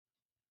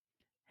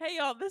Hey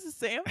y'all, this is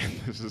Sam,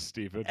 This is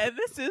Steven. and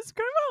this is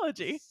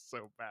Crimology.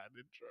 So bad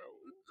intro.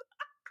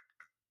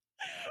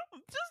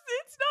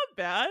 It's not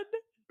bad.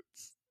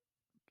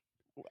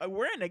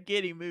 We're in a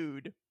giddy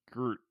mood.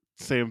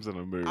 Sam's in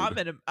a mood. I'm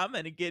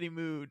in a giddy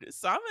mood.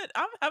 So I'm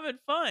having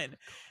fun.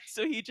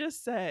 So he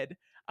just said,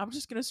 I'm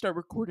just gonna start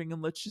recording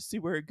and let's just see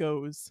where it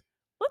goes.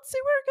 Let's see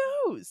where it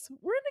goes.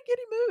 We're in a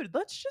giddy mood.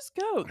 Let's just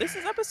go. This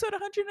is episode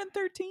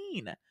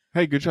 113.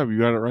 Hey, good job. You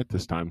got it right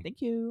this time.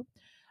 Thank you.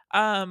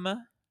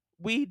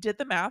 We did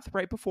the math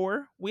right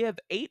before. We have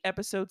 8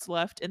 episodes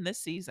left in this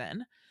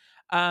season.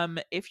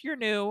 If you're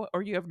new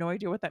or you have no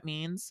idea what that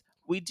means,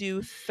 we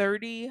do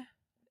 30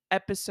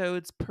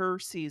 episodes per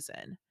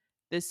season.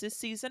 This is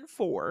season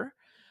 4.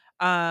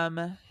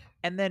 And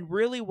then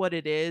really what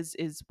it is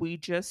we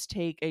just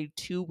take a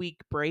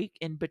 2-week break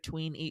in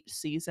between each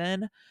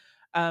season.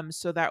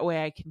 So that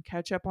way I can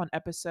catch up on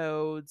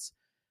episodes,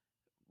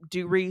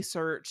 do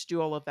research,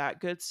 do all of that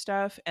good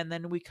stuff, and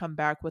then we come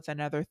back with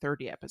another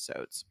 30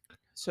 episodes.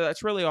 So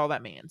that's really all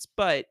that means.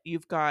 But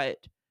you've got,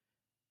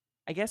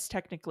 I guess,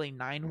 technically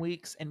 9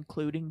 weeks,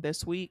 including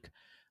this week,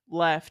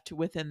 left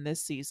within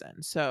this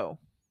season. So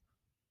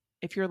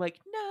if you're like,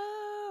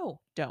 no,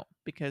 don't,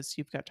 because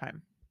you've got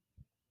time.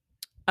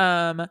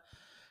 So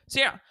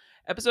yeah,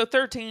 episode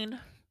 13.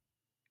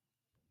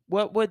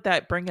 What would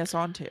that bring us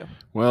on to?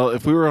 Well,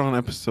 if we were on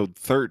episode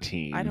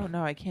 13. I don't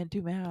know. I can't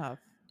do math.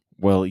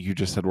 Well, you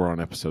just said we're on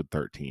episode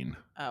 13.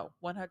 Oh,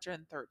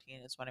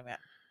 113 is what I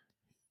meant.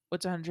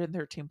 What's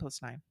 113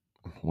 plus 9?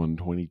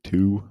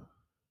 122.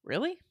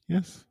 Really?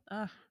 Yes.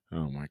 Oh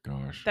my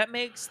gosh. That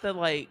makes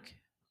the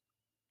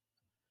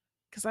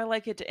because I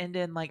like it to end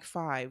in like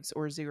 5s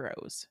or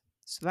 0s.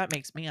 So that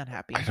makes me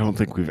unhappy. I don't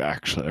think we've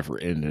actually ever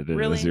ended in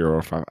Really? a 0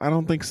 or 5. I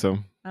don't think so.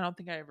 I don't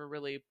think I ever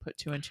really put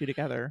 2 and 2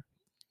 together.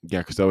 Yeah,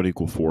 because that would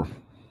equal 4.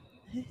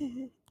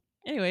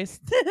 Anyways,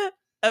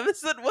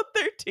 episode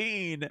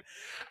 113.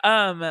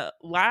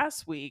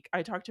 Last week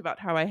I talked about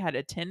how I had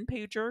a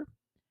 10-pager.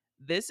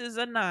 This is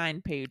a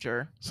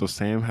 9-pager. So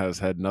Sam has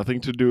had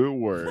nothing to do at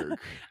work.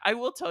 I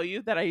will tell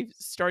you that I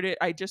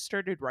just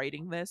started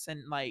writing this,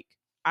 and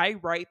I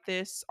write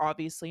this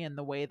obviously in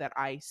the way that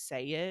I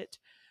say it.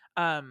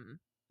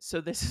 So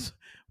this is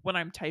when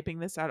I'm typing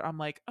this out, I'm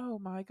like, oh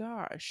my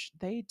gosh,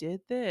 they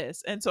did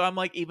this. And so I'm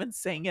like even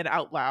saying it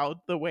out loud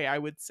the way I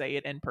would say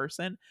it in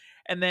person.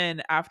 And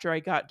then after I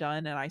got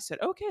done and I said,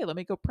 okay, let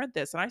me go print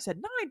this. And I said,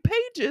 9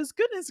 pages.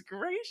 Goodness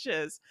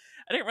gracious.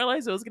 I didn't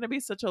realize it was going to be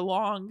such a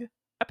long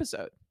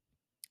episode.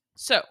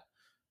 So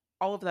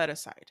all of that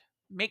aside,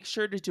 make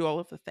sure to do all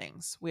of the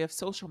things. We have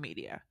social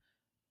media.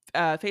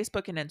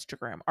 Facebook and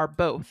Instagram are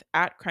both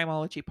at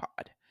Crimology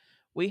Pod.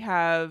 We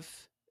have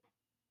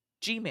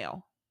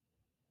Gmail.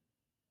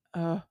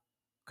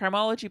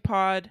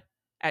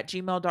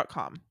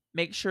 crimologypod@gmail.com.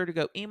 Make sure to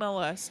go email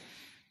us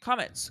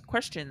comments,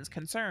 questions,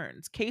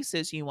 concerns,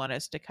 cases you want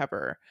us to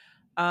cover.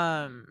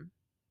 All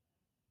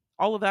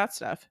of that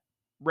stuff.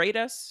 Rate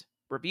us,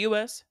 review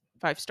us,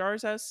 5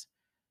 stars us,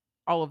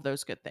 all of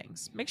those good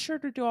things. Make sure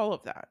to do all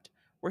of that.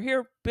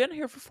 Been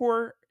here for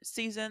 4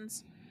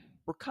 seasons.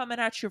 We're coming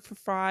at you for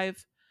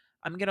 5.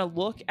 I'm going to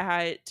look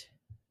at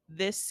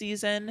this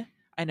season.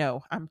 I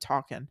know, I'm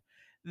talking.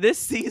 This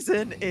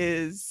season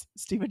is,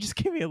 Steven just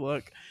gave me a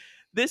look.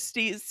 This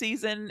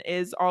season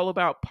is all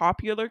about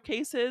popular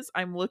cases.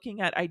 I'm looking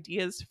at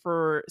ideas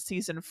for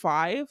season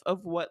 5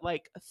 of what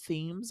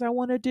themes I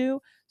want to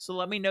do. So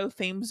let me know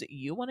themes that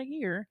you want to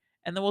hear,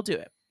 and then we'll do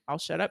it. I'll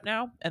shut up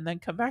now and then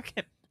come back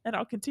and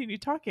I'll continue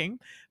talking.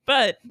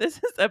 But this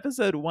is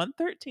episode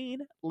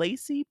 113,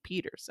 Laci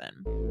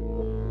Peterson.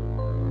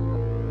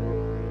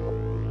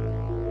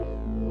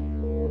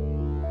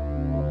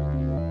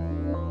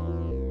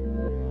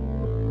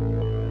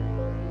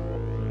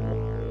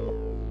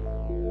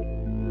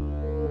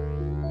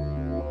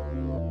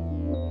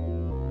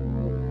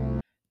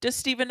 Does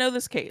Steven know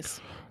this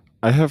case?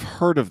 I have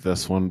heard of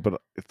this one,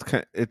 but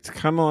it's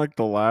kind of like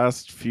the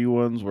last few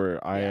ones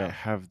where I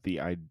have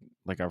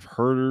I've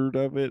heard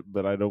of it,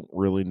 but I don't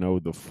really know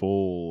the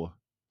full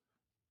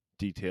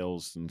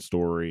details and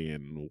story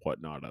and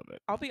whatnot of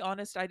it. I'll be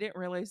honest, I didn't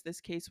realize this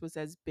case was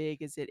as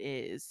big as it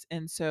is.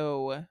 And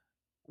so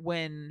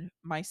when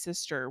my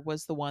sister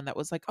was the one that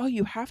was like, oh,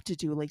 you have to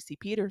do Laci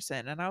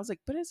Peterson. And I was like,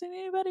 but isn't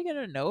anybody going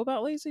to know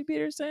about Laci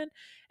Peterson?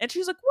 And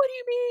she's like, what do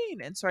you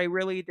mean? And so I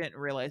really didn't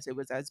realize it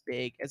was as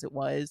big as it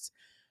was.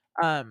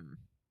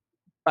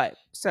 But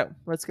so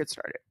let's get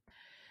started.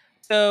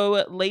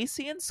 So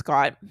Laci and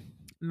Scott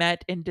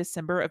met in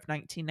December of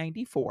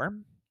 1994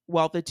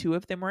 while the two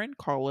of them were in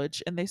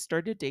college, and they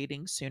started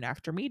dating soon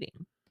after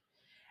meeting.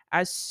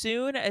 As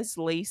soon as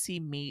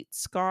Laci meets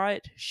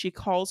Scott, she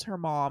calls her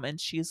mom and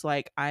she's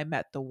like, I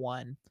met the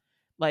one.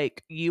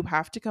 Like, you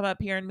have to come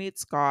up here and meet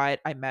Scott.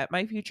 I met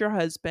my future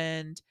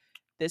husband.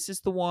 This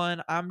is the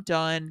one. I'm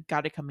done.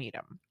 Got to come meet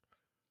him.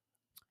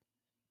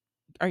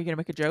 Are you going to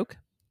make a joke?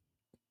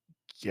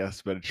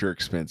 Yes, but at your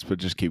expense, but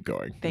just keep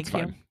going. Thank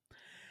you.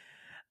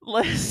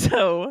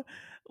 So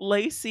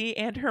Laci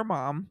and her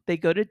mom, they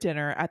go to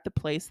dinner at the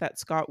place that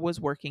Scott was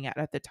working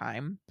at the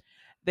time.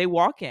 They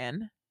walk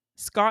in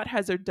Scott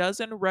has a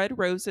dozen red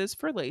roses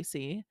for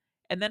Laci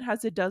and then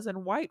has a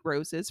dozen white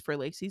roses for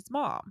Laci's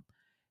mom.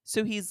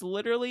 So he's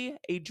literally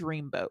a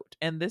dreamboat.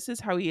 And this is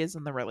how he is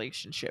in the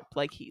relationship.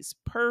 Like he's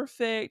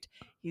perfect,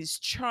 he's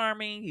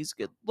charming, he's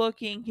good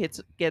looking,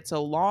 gets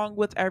along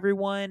with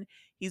everyone.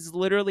 He's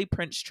literally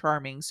Prince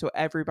Charming, so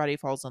everybody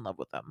falls in love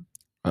with him.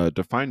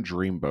 Define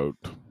dreamboat.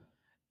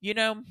 You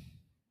know,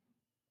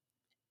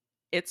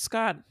 it's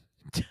Scott.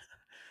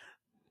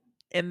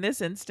 In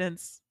this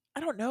instance, I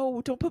don't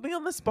know. Don't put me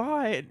on the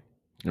spot.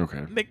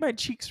 Okay. Make my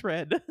cheeks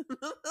red.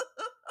 Okay.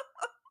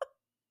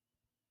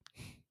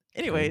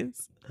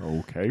 Anyways,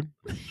 Okay.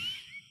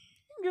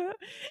 you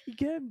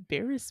gotta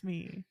embarrass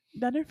me.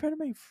 Not in front of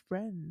my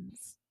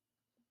friends.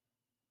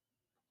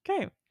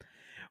 Okay.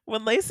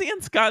 When Laci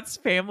and Scott's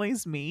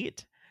families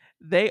meet,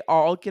 they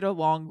all get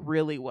along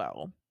really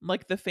well.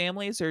 Like the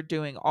families are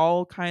doing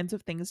all kinds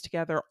of things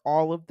together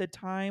all of the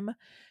time.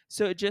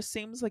 So it just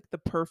seems like the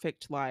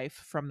perfect life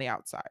from the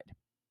outside.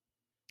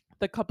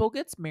 The couple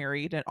gets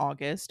married in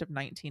August of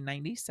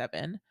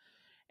 1997.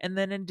 And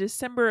then in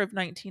December of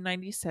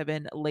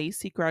 1997,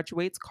 Laci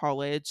graduates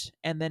college.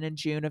 And then in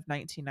June of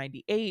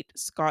 1998,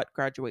 Scott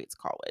graduates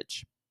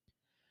college.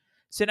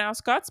 So now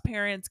Scott's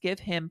parents give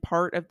him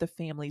part of the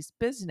family's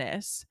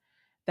business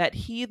that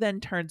he then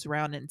turns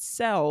around and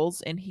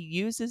sells, and he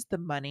uses the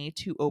money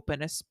to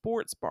open a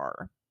sports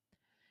bar.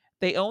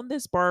 They own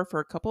this bar for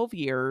a couple of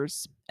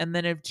years, and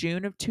then in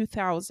June of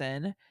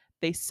 2000,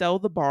 they sell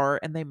the bar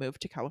and they move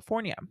to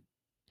California.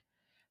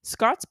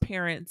 Scott's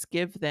parents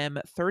give them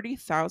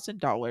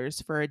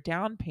 $30,000 for a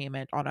down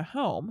payment on a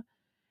home,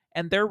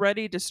 and they're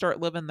ready to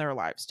start living their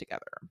lives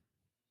together.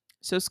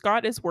 So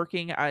Scott is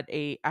working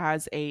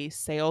as a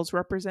sales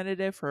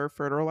representative for a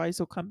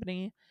fertilizer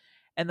company,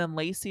 and then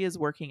Laci is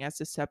working as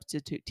a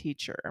substitute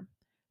teacher.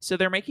 So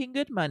they're making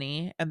good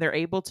money and they're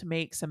able to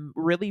make some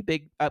really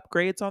big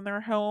upgrades on their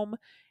home,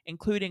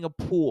 including a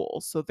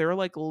pool. So they're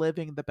like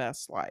living the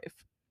best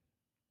life.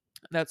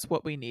 That's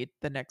what we need,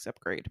 the next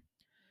upgrade.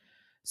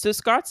 So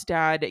Scott's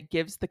dad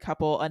gives the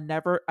couple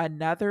another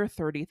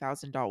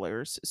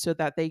 $30,000 so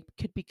that they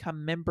could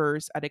become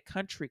members at a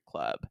country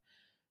club.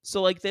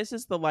 So like this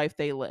is the life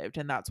they lived,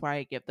 and that's why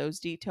I give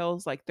those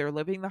details. Like they're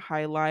living the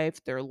high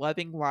life, they're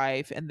loving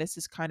life, and this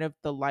is kind of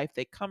the life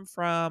they come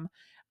from.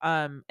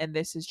 And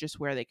this is just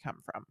where they come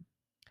from.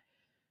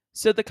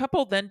 So the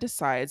couple then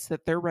decides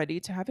that they're ready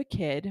to have a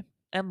kid,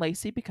 and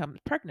Laci becomes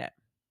pregnant.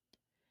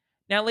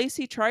 Now,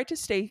 Laci tried to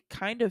stay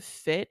kind of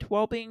fit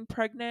while being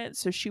pregnant,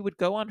 so she would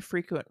go on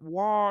frequent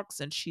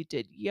walks and she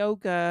did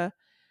yoga.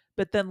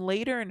 But then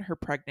later in her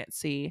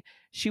pregnancy,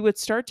 she would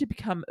start to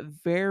become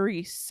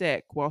very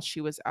sick while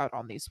she was out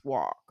on these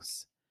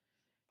walks.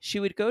 She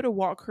would go to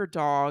walk her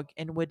dog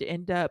and would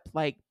end up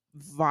like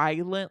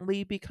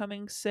violently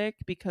becoming sick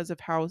because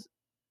of how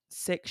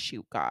sick she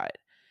got.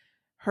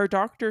 Her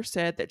doctor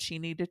said that she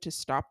needed to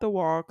stop the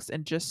walks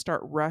and just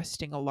start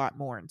resting a lot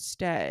more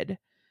instead.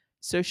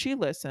 So she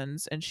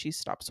listens and she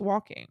stops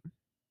walking.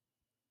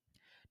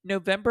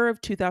 November of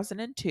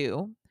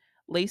 2002,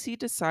 Laci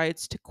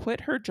decides to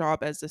quit her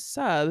job as a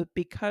sub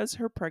because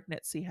her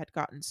pregnancy had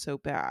gotten so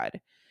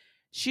bad.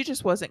 She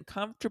just wasn't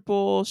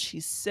comfortable.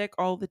 She's sick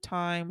all the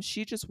time.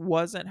 She just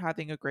wasn't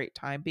having a great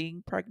time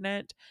being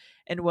pregnant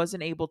and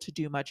wasn't able to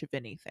do much of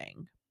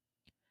anything.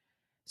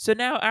 So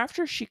now,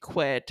 after she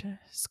quit,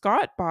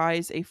 Scott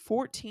buys a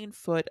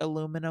 14-foot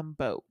aluminum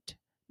boat.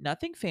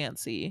 Nothing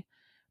fancy,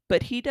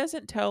 but he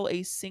doesn't tell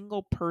a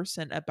single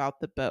person about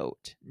the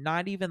boat,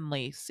 not even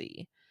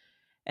Laci.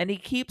 And he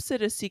keeps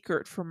it a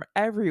secret from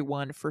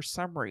everyone for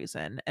some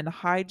reason and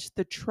hides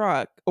the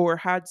truck or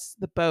hides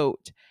the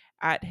boat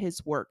at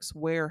his work's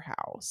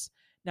warehouse.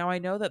 Now, I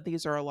know that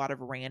these are a lot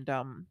of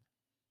random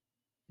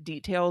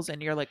details,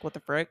 and you're like, what the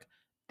frick?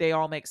 They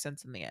all make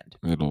sense in the end.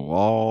 It'll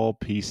all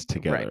piece Right.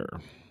 together.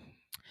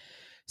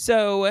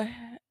 So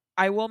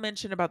I will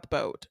mention about the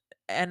boat,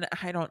 and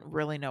I don't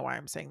really know why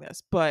I'm saying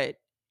this, but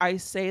I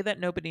say that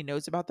nobody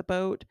knows about the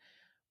boat.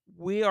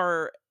 We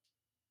are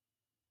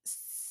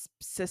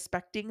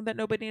suspecting that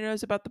nobody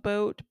knows about the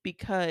boat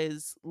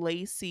because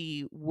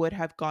Laci would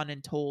have gone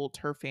and told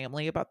her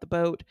family about the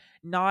boat,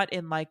 not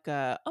in like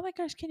a, oh my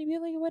gosh, can you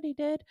believe what he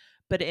did?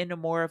 But in a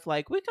more of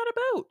like, we got a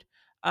boat.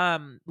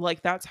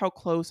 Like that's how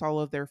close all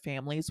of their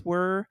families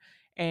were.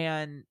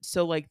 And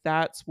so like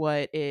that's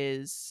what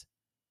is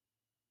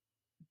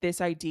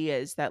this idea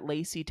is that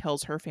Laci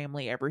tells her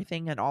family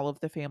everything and all of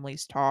the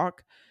families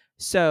talk.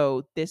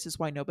 So this is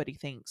why nobody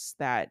thinks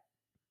that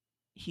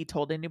he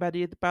told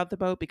anybody about the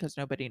boat because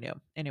nobody knew.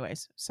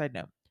 Anyways, side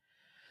note.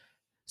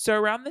 So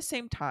around the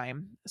same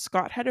time,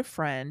 Scott had a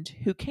friend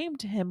who came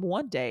to him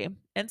one day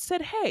and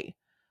said, "Hey,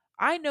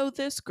 I know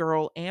this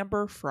girl,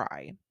 Amber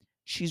Fry.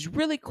 She's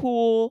really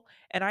cool,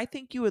 and I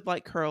think you would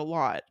like her a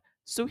lot.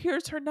 So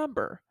here's her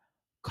number.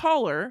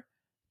 Call her,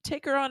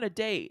 take her on a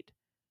date,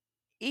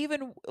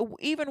 even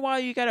while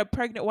you got a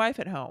pregnant wife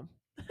at home."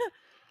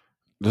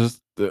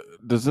 Does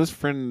this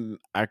friend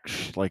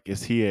actually like?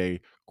 Is he a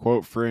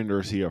quote friend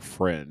or is he a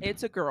friend?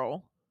 It's a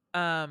girl.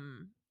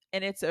 And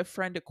it's a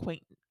friend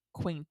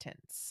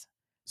acquaintance.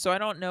 So I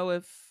don't know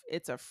if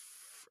it's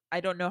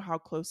I don't know how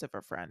close of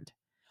a friend.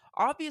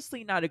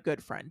 Obviously not a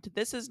good friend.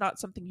 This is not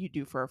something you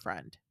do for a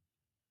friend.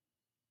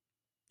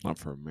 Not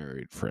for a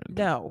married friend.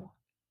 No.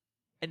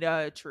 And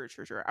true,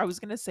 true, true. I was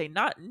gonna say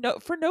not no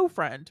for no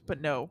friend,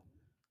 but no.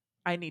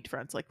 I need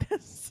friends like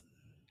this.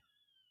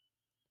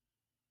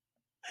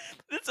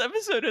 This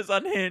episode is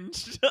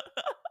unhinged.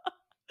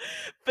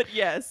 But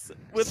yes,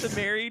 with the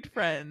married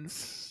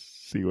friends,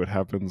 See what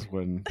happens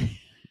when.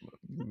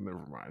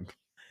 Never mind.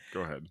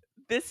 Go ahead.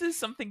 this is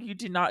something you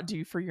do not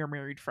do for your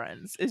married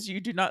friends. Is you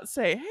do not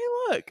say, "Hey,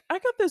 look, I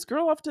got this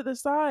girl off to the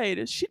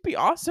side. She'd be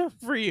awesome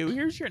for you.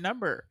 Here's your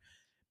number."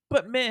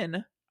 But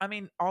men, I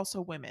mean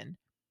also women,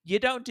 you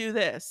don't do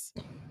this.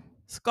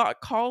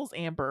 Scott calls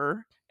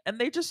Amber and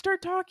they just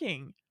start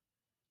talking.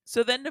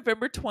 So then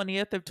November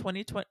 20th of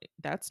 2020,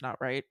 that's not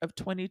right, of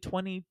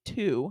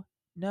 2022.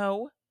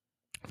 No,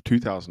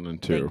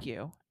 2002. thank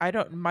you. I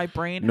don't my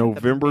brain had the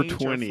November major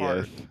fart.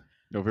 20th.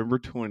 November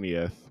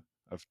 20th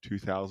of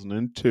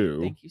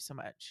 2002. Thank you so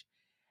much.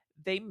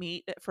 They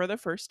meet for the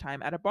first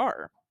time at a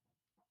bar.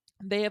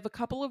 They have a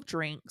couple of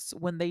drinks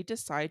when they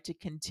decide to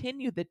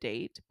continue the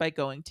date by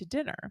going to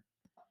dinner.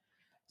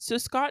 So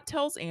Scott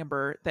tells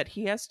Amber that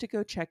he has to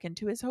go check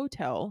into his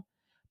hotel,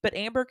 but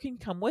Amber can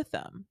come with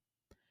them.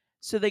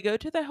 So they go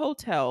to the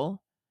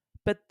hotel,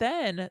 but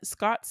then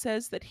Scott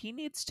says that he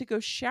needs to go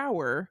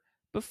shower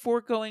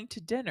before going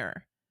to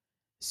dinner.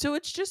 So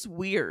it's just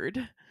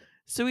weird.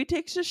 So he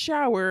takes a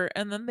shower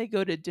and then they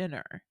go to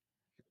dinner.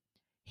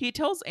 He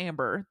tells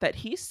Amber that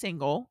he's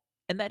single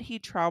and that he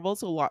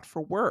travels a lot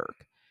for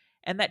work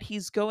and that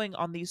he's going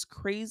on these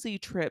crazy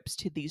trips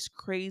to these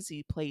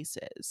crazy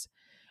places,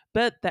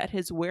 but that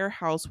his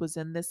warehouse was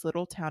in this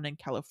little town in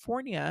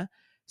California.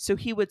 So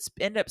he would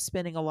end up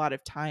spending a lot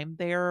of time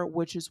there,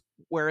 which is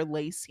where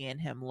Laci and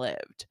him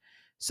lived.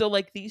 So,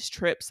 like these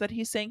trips that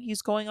he's saying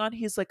he's going on,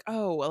 he's like,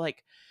 oh,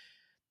 like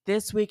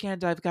this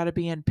weekend I've got to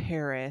be in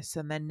Paris,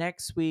 and then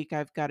next week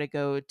I've got to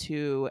go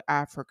to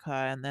Africa,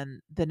 and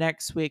then the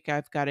next week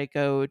I've got to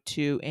go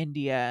to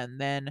India, and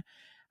then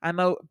I'm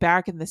out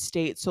back in the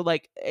States. So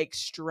like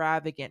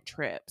extravagant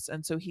trips.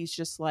 And so he's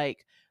just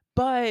like,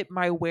 but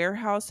my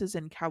warehouse is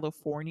in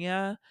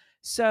California.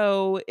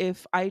 So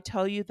if I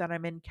tell you that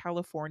I'm in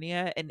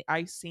California and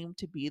I seem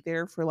to be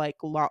there for like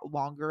a lot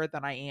longer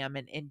than I am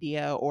in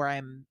India or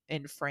I'm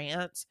in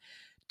France,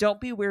 don't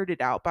be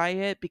weirded out by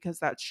it because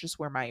that's just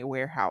where my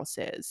warehouse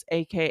is.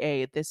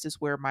 AKA, this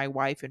is where my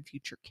wife and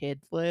future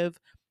kids live.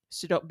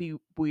 So don't be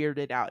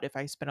weirded out if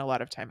I spend a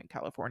lot of time in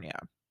California.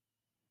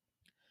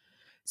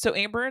 So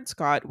Amber and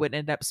Scott would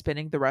end up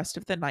spending the rest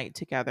of the night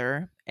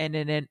together and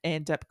then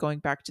end up going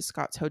back to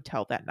Scott's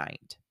hotel that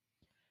night.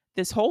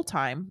 This whole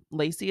time,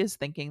 Laci is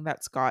thinking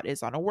that Scott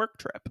is on a work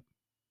trip.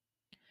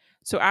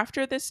 So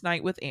after this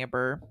night with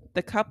Amber,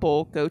 the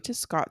couple go to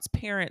Scott's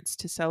parents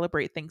to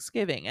celebrate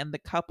Thanksgiving. And the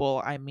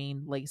couple, I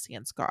mean Laci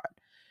and Scott.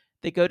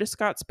 They go to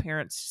Scott's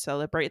parents to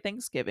celebrate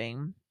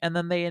Thanksgiving, and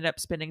then they end up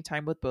spending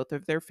time with both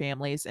of their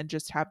families and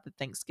just have the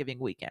Thanksgiving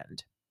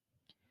weekend.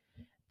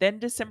 Then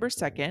December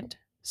 2nd,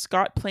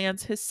 Scott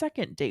plans his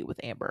second date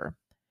with Amber.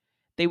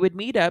 They would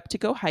meet up to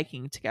go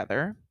hiking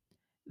together.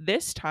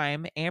 This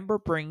time, Amber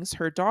brings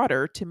her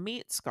daughter to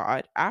meet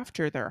Scott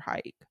after their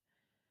hike.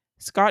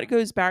 Scott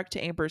goes back to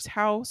Amber's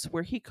house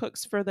where he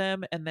cooks for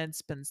them and then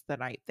spends the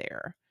night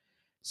there.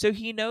 So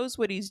he knows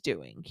what he's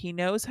doing. He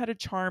knows how to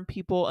charm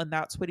people, and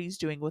that's what he's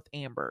doing with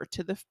Amber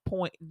to the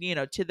point,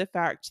 to the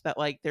fact that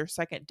like their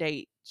second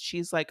date,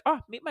 she's like, oh,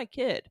 meet my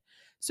kid.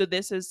 So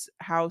this is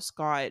how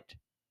Scott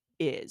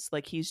is.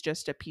 Like he's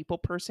just a people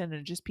person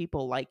and just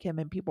people like him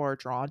and people are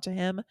drawn to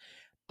him.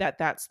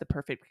 That's the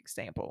perfect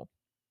example.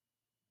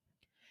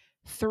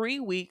 3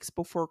 weeks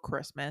before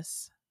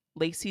Christmas,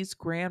 Laci's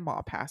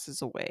grandma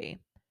passes away.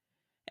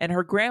 And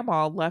her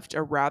grandma left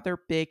a rather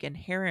big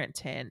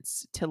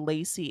inheritance to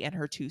Laci and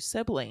her two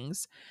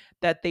siblings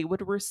that they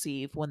would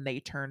receive when they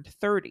turned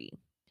 30.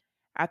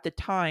 At the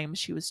time,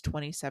 she was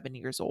 27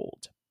 years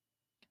old.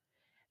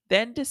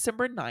 Then,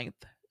 December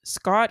 9th,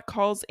 Scott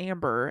calls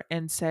Amber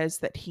and says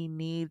that he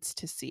needs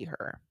to see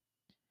her.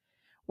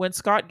 When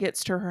Scott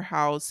gets to her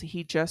house,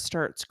 he just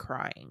starts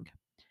crying.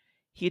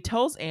 He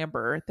tells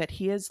Amber that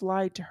he has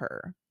lied to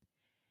her,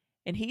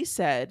 and he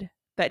said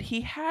that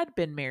he had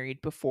been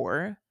married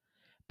before,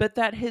 but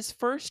that his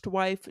first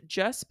wife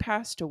just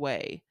passed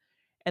away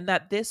and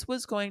that this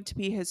was going to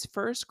be his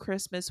first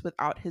Christmas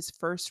without his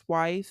first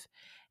wife,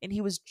 and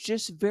he was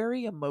just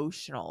very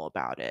emotional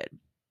about it.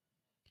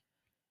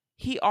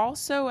 He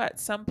also at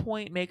some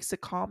point makes a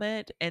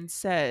comment and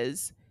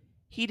says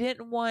he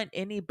didn't want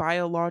any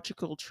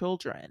biological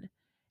children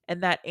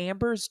and that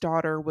Amber's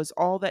daughter was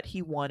all that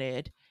he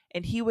wanted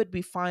and he would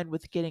be fine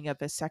with getting a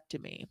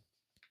vasectomy.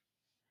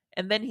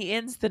 And then he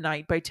ends the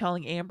night by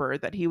telling Amber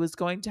that he was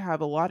going to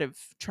have a lot of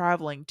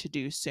traveling to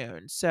do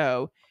soon,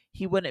 so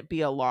he wouldn't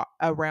be a lot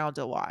around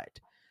a lot.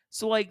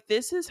 So like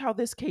this is how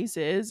this case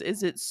is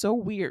it's so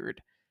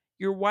weird.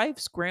 Your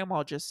wife's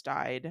grandma just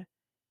died.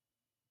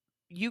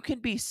 You can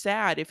be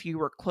sad if you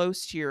were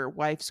close to your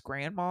wife's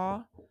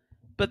grandma,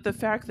 But the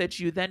fact that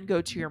you then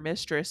go to your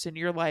mistress and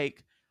you're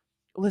like,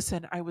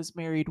 listen, I was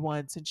married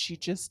once and she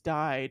just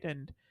died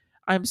and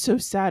I'm so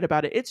sad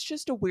about it. It's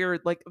just a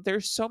weird, like,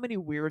 there's so many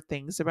weird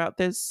things about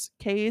this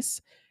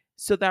case.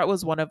 So that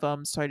was one of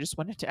them. So I just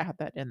wanted to add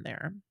that in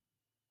there.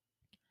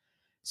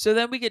 So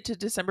then we get to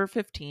December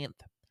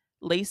 15th.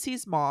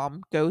 Laci's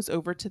mom goes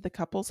over to the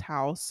couple's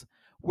house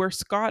where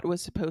Scott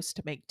was supposed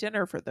to make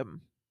dinner for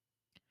them.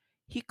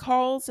 He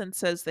calls and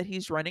says that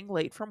he's running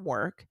late from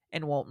work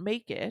and won't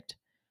make it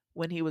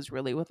when he was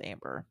really with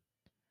Amber.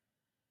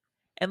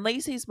 And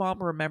Laci's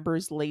mom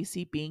remembers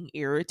Laci being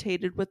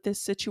irritated with this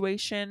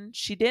situation.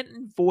 She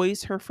didn't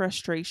voice her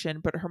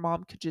frustration, but her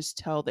mom could just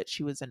tell that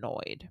she was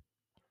annoyed.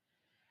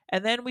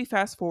 And then we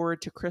fast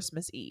forward to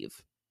Christmas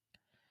Eve.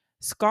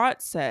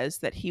 Scott says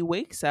that he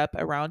wakes up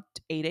around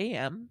 8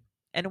 a.m.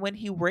 And when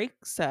he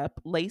wakes up,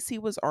 Laci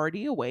was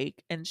already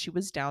awake and she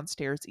was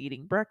downstairs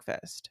eating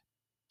breakfast.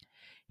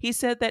 He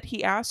said that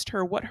he asked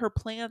her what her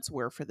plans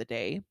were for the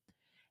day,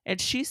 and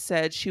she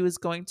said she was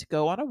going to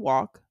go on a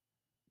walk,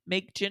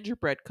 make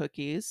gingerbread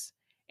cookies,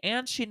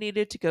 and she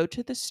needed to go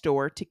to the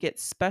store to get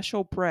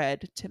special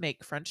bread to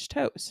make French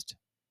toast.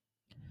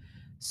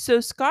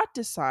 So Scott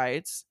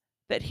decides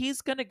that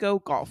he's going to go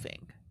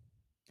golfing.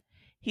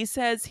 He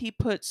says he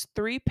puts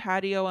 3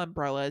 patio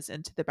umbrellas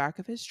into the back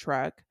of his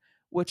truck,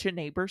 which a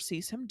neighbor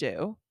sees him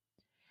do.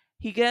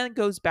 He then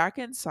goes back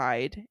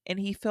inside and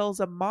he fills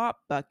a mop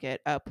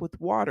bucket up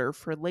with water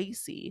for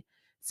Laci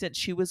since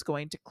she was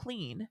going to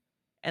clean,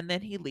 and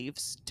then he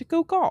leaves to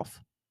go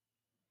golf.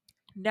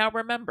 Now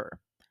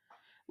remember,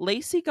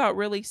 Laci got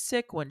really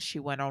sick when she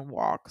went on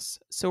walks,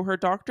 so her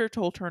doctor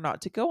told her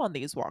not to go on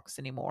these walks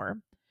anymore,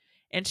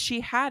 and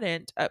she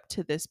hadn't up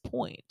to this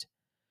point.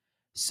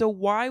 So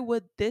why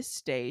would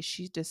this day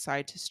she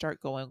decide to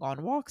start going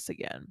on walks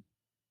again?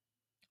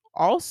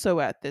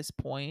 Also, at this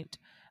point,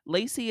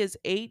 Laci is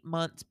 8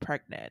 months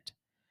pregnant.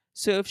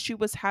 So, if she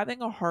was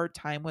having a hard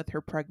time with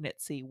her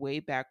pregnancy way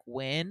back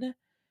when,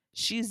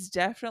 she's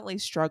definitely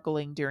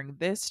struggling during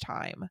this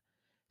time.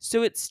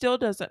 So, it still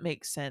doesn't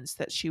make sense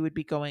that she would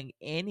be going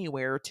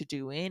anywhere to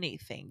do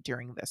anything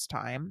during this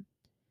time.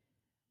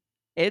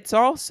 It's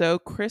also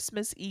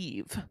Christmas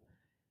Eve.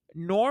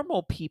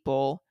 Normal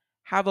people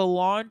have a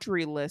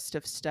laundry list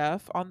of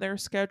stuff on their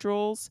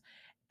schedules,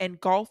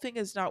 and golfing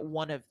is not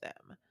one of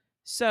them.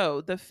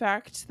 So the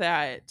fact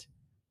that,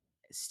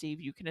 Steve,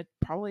 you can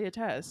probably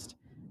attest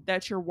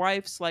that your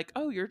wife's like,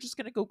 oh, you're just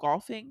going to go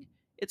golfing.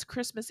 It's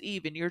Christmas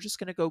Eve and you're just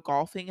going to go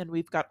golfing, and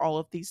we've got all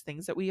of these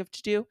things that we have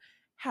to do.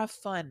 Have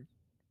fun.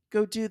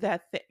 Go do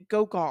that thing.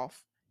 Go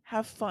golf.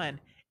 Have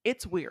fun.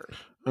 It's weird.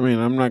 I mean,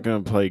 I'm not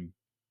gonna play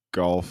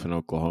golf in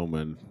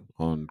Oklahoma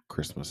on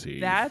Christmas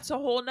Eve. That's a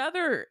whole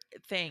nother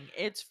thing.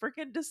 It's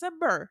freaking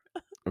December.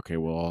 Okay,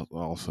 well,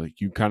 also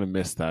you kind of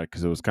missed that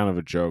because it was kind of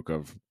a joke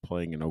of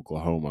playing in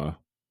Oklahoma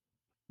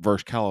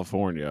versus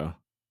California.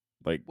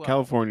 Like Well,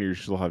 California, you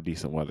still have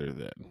decent weather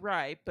then.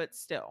 right, but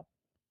still.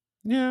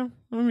 Yeah,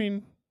 I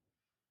mean,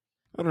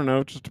 I don't know.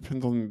 It just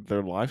depends on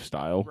their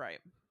lifestyle. Right.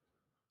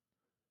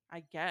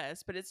 I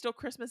guess, but it's still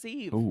Christmas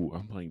Eve. Oh,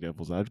 I'm playing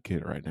devil's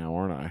advocate right now,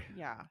 aren't I?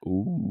 Yeah.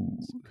 Ooh,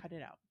 Just cut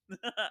it out.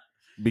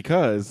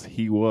 because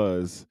he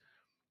was.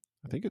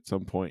 I think at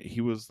some point he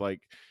was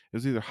like it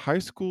was either high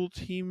school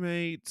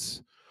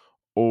teammates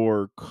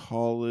or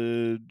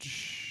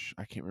college.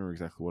 I can't remember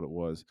exactly what it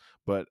was,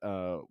 but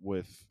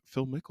with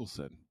Phil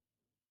Mickelson.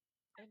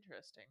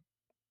 Interesting.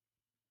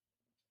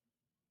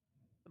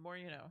 The more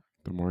you know.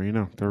 The more you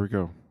know. There we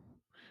go.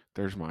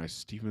 There's my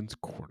Stevens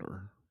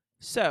Corner.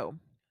 So,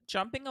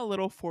 jumping a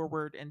little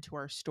forward into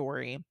our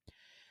story,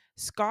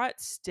 Scott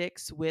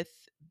sticks with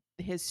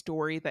his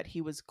story that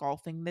he was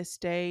golfing this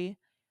day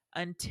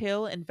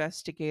until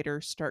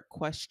investigators start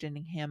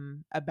questioning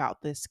him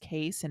about this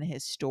case and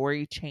his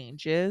story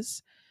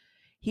changes.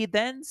 He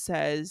then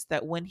says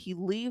that when he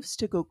leaves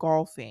to go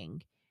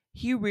golfing,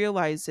 he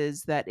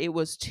realizes that it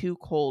was too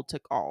cold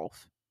to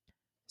golf.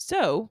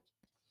 So,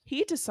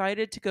 he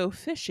decided to go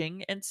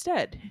fishing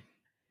instead.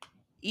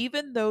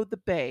 Even though the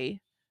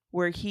bay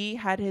where he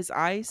had his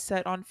eyes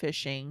set on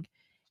fishing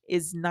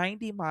is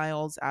 90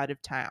 miles out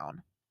of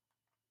town,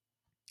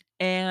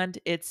 and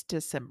it's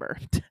December.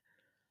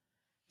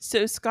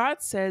 So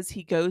Scott says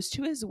he goes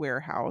to his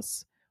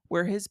warehouse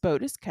where his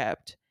boat is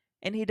kept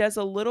and he does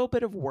a little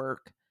bit of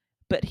work,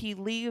 but he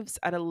leaves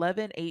at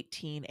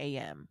 11:18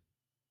 a.m.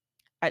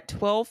 At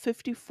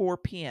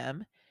 12:54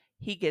 p.m.,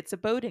 he gets a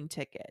boating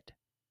ticket.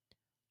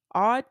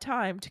 Odd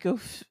time to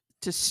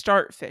to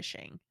start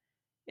fishing.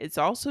 It's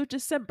also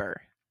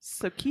December,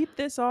 so keep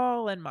this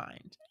all in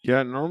mind.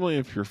 Yeah, normally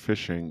if you're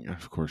fishing,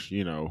 of course,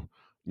 you know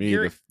me,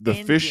 You're the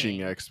fishing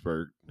ending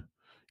expert.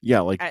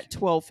 Yeah, like at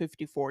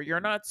 12:54. You're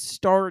not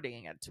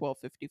starting at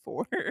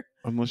 12:54.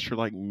 unless you're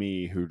like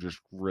me, who just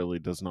really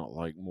does not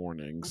like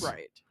mornings.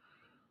 Right.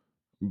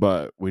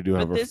 But we do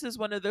have But a this is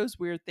one of those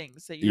weird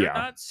things that you're yeah.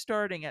 not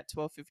starting at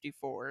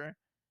 12:54.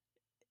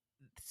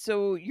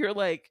 So you're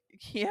like,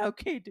 yeah,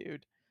 okay,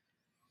 dude.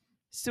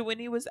 So when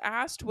he was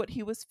asked what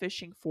he was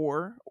fishing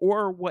for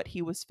or what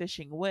he was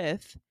fishing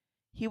with,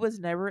 he was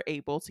never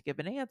able to give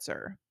an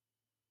answer.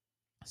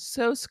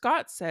 So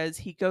Scott says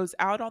he goes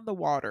out on the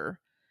water,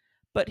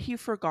 but he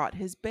forgot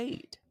his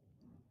bait.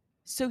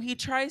 So he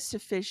tries to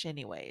fish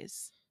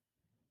anyways.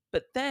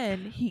 But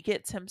then he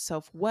gets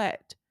himself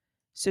wet.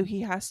 So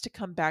he has to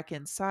come back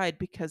inside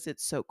because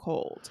it's so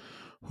cold.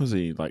 Was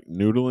he like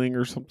noodling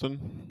or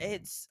something?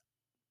 It's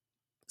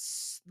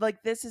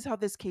like this is how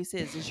this case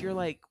is you're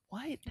like,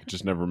 "What?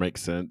 Just never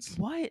makes sense.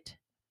 What?"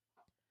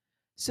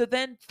 So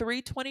then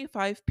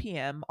 3:25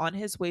 p.m. on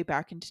his way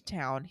back into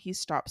town, he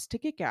stops to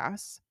get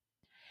gas.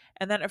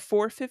 And then at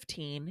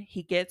 4:15,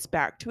 he gets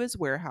back to his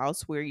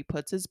warehouse where he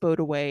puts his boat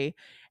away,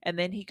 and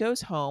then he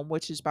goes home,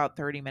 which is about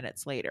 30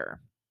 minutes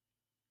later.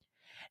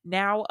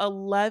 Now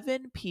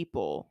 11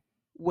 people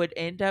would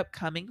end up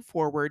coming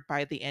forward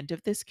by the end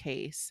of this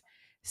case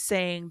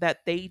saying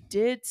that they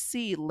did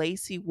see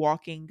Laci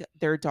walking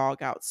their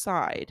dog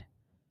outside.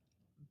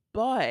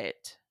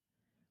 But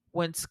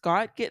when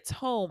Scott gets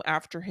home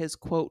after his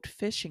quote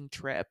fishing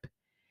trip,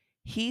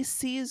 he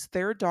sees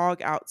their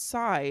dog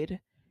outside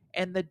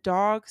and the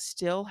dog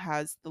still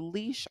has the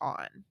leash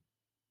on.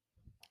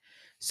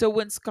 So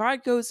when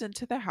Scott goes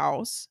into the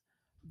house,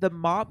 the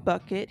mop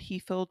bucket he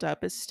filled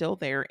up is still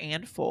there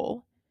and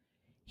full.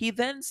 He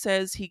then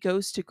says he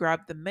goes to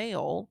grab the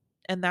mail,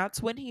 and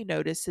that's when he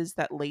notices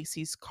that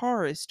Laci's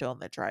car is still in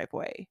the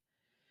driveway.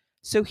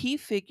 So he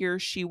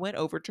figures she went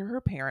over to her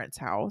parents'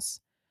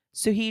 house.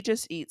 So he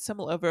just eats some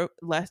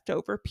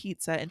leftover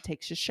pizza and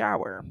takes a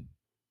shower.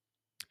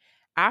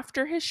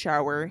 After his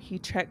shower, he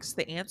checks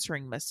the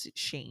answering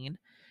machine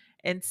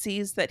and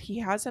sees that he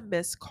has a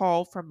missed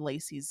call from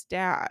Laci's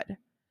dad.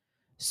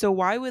 So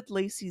why would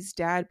Laci's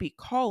dad be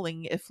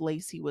calling if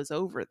Laci was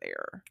over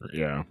there?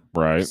 Yeah,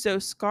 right. So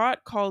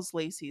Scott calls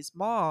Laci's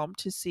mom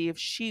to see if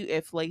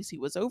Laci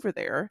was over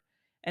there,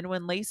 and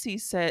when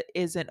Laci said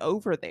isn't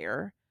over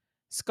there,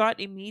 Scott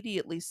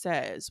immediately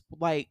says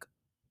like,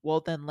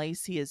 "Well then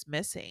Laci is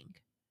missing."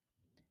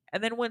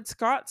 And then when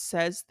Scott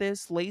says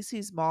this,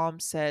 Laci's mom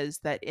says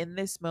that in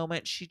this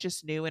moment she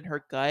just knew in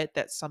her gut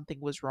that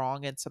something was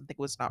wrong and something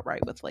was not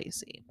right with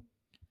Laci.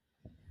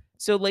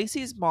 So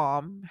Laci's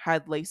mom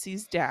had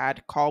Laci's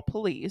dad call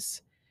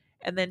police,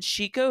 and then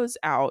she goes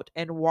out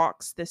and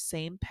walks the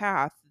same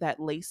path that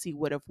Laci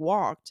would have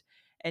walked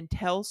and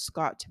tells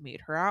Scott to meet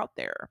her out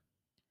there.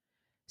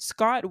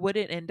 Scott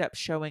wouldn't end up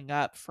showing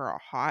up for a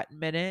hot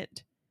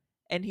minute,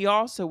 and he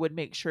also would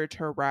make sure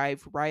to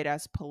arrive right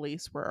as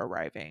police were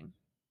arriving.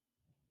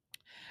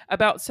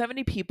 About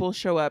 70 people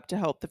show up to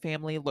help the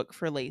family look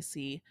for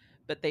Laci,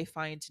 but they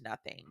find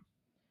nothing.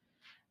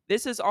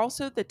 This is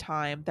also the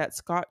time that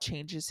Scott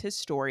changes his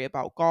story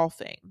about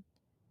golfing.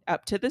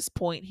 Up to this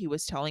point, he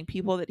was telling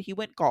people that he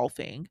went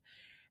golfing.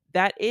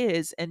 That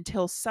is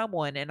until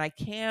someone, and I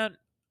can't,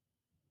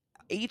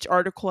 each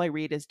article I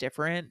read is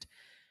different.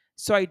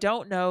 So I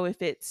don't know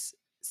if it's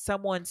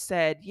someone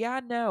said,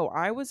 "Yeah, no,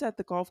 I was at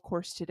the golf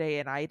course today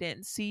and I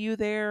didn't see you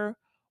there."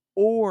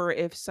 Or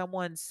if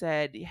someone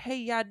said, "Hey,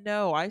 yeah,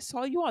 no, I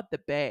saw you on the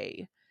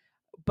bay."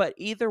 But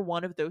either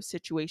one of those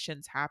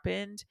situations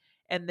happened.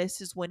 And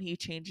this is when he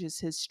changes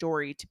his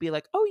story to be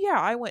like, "Oh, yeah,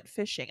 I went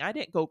fishing. I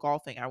didn't go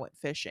golfing. I went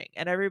fishing."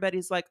 And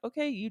everybody's like,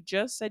 "Okay, you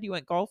just said you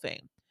went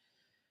golfing."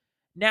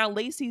 Now,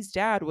 Laci's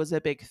dad was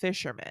a big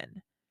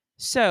fisherman.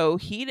 So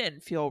he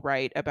didn't feel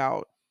right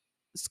about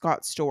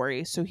Scott's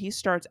story. So he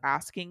starts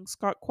asking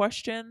Scott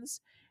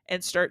questions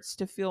and starts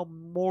to feel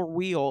more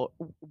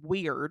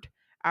weird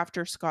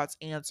after Scott's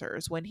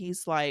answers when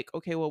he's like,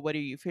 "Okay, well, what are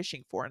you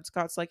fishing for?" And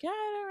Scott's like, "Yeah,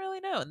 I don't really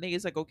know." And then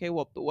he's like, "Okay,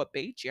 well, but what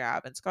bait you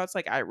have?" And Scott's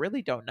like, "I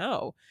really don't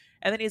know."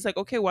 And then he's like,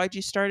 "Okay, why'd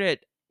you start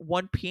at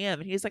 1 p.m.?"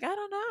 And he's like, "I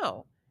don't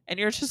know." And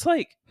you're just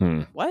like,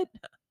 Hmm. "What?"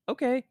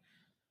 Okay.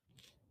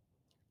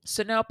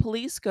 So now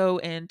police go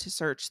in to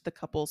search the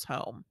couple's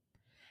home.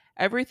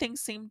 Everything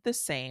seemed the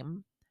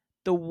same.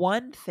 The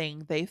one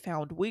thing they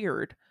found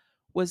weird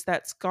was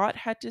that Scott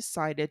had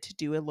decided to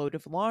do a load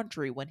of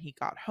laundry when he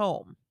got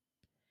home.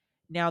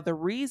 Now, the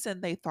reason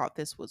they thought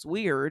this was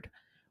weird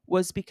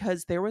was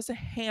because there was a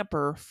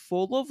hamper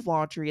full of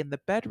laundry in the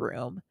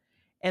bedroom,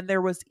 and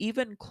there was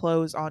even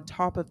clothes on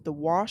top of the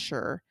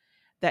washer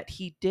that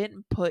he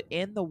didn't put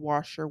in the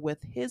washer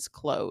with his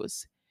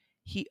clothes.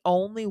 He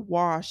only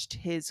washed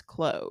his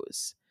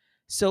clothes.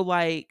 So,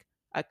 like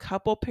a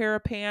couple pair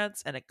of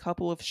pants and a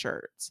couple of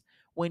shirts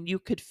when you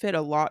could fit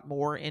a lot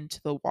more into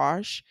the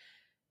wash.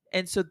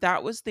 And so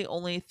that was the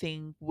only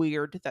thing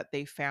weird that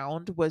they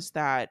found was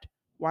that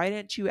why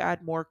didn't you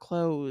add more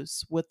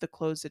clothes with the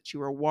clothes that you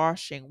were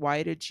washing?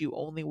 Why did you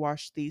only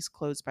wash these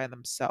clothes by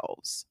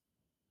themselves?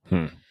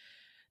 Hmm.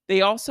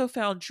 They also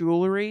found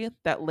jewelry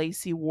that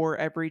Laci wore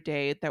every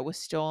day that was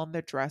still on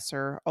the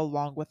dresser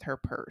along with her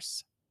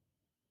purse.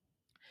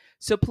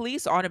 So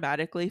police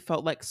automatically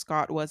felt like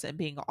Scott wasn't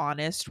being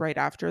honest right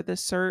after the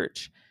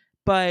search,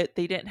 but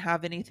they didn't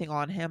have anything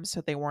on him,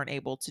 so they weren't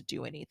able to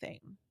do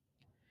anything.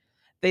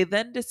 They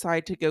then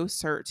decide to go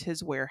search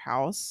his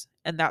warehouse,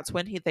 and that's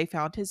when they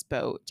found his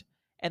boat,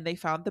 and they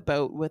found the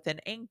boat with an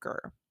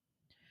anchor.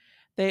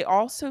 They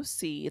also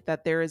see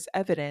that there is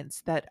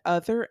evidence that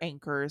other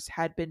anchors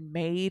had been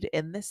made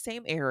in the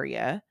same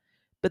area,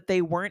 but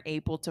they weren't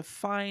able to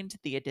find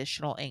the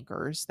additional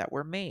anchors that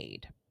were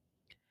made.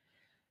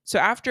 So,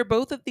 after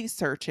both of these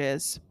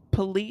searches,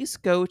 police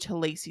go to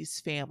Laci's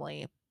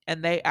family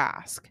and they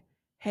ask,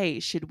 hey,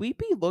 should we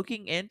be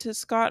looking into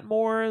Scott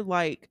more?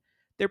 Like,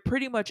 they're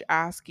pretty much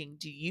asking,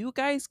 do you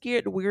guys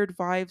get weird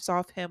vibes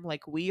off him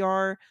like we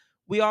are?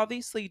 We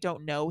obviously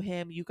don't know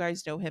him. You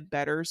guys know him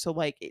better. So,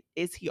 like,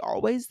 is he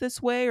always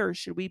this way or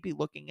should we be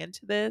looking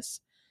into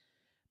this?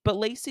 But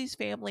Laci's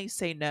family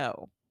say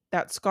no,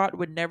 that Scott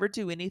would never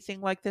do anything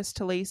like this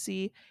to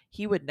Laci.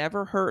 He would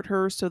never hurt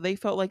her, so they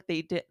felt like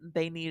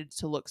they needed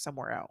to look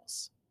somewhere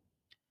else.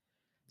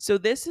 So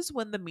this is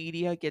when the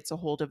media gets a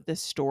hold of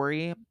this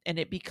story and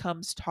it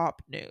becomes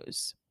top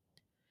news.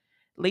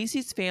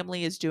 Laci's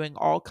family is doing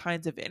all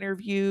kinds of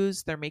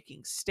interviews, they're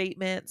making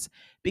statements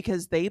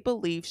because they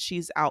believe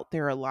she's out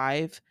there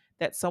alive,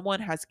 that someone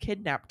has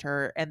kidnapped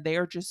her and they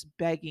are just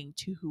begging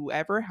to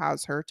whoever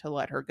has her to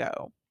let her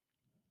go.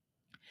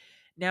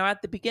 Now,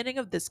 at the beginning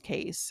of this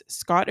case,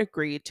 Scott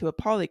agreed to a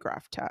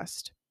polygraph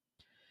test,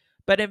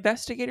 but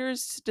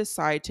investigators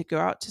decide to go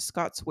out to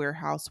Scott's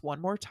warehouse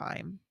one more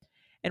time.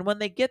 And when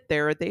they get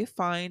there, they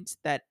find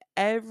that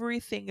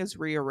everything is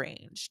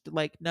rearranged,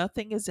 like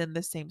nothing is in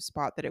the same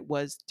spot that it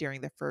was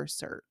during the first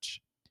search.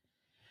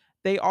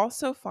 They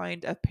also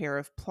find a pair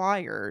of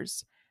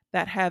pliers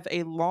that have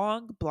a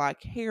long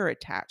black hair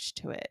attached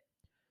to it.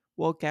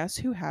 Well, guess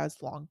who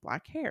has long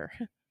black hair?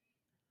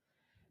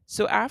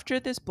 So after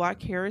this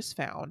black hair is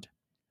found,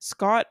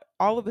 Scott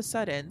all of a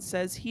sudden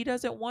says he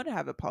doesn't want to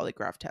have a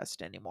polygraph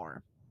test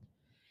anymore.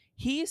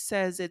 He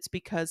says it's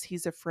because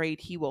he's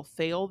afraid he will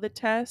fail the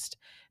test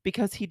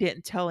because he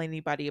didn't tell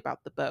anybody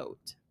about the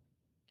boat.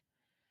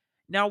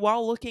 Now,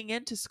 while looking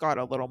into Scott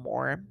a little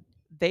more,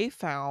 they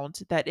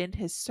found that in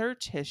his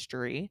search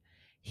history,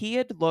 he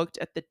had looked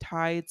at the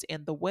tides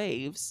and the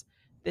waves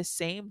the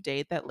same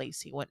day that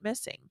Laci went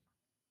missing.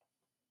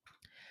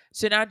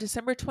 So now,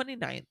 December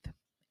 29th,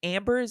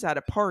 Amber is at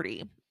a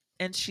party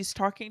and she's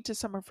talking to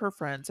some of her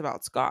friends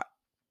about Scott.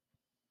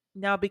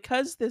 Now,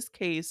 because this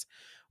case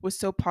was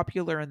so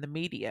popular in the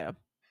media,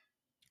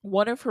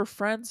 one of her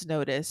friends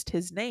noticed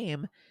his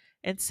name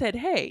and said,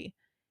 hey,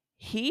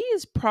 he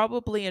is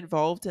probably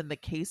involved in the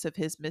case of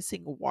his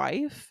missing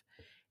wife,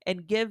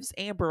 and gives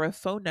Amber a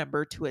phone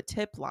number to a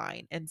tip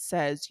line and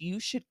says, you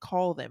should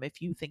call them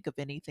if you think of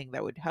anything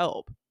that would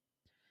help.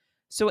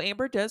 So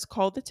Amber does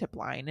call the tip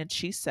line and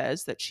she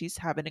says that she's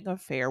having an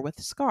affair with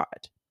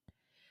Scott.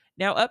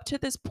 Now, up to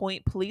this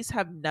point, police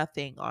have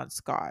nothing on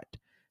Scott.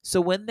 So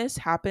when this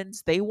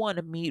happens, they want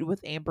to meet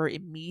with Amber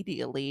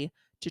immediately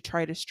to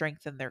try to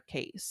strengthen their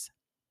case.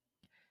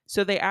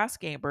 So they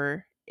ask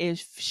Amber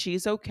if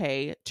she's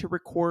okay to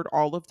record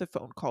all of the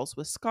phone calls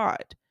with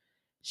Scott.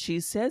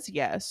 She says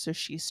yes, so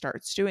she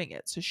starts doing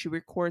it. So she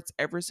records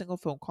every single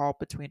phone call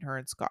between her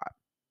and Scott.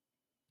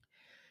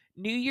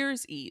 New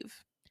Year's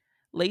Eve,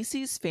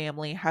 Laci's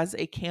family has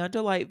a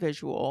candlelight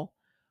visual.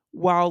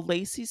 While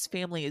Laci's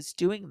family is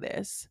doing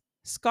this,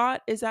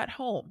 Scott is at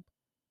home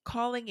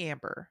calling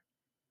Amber.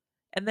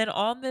 And then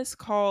on this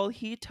call,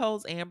 he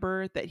tells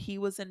Amber that he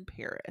was in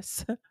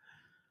Paris.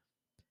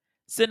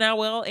 So now,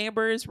 while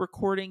Amber is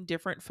recording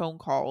different phone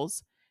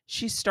calls,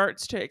 she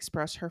starts to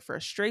express her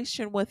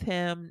frustration with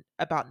him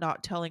about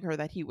not telling her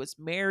that he was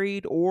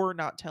married or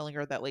not telling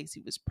her that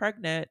Laci was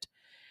pregnant.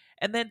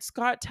 And then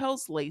Scott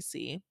tells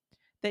Laci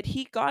that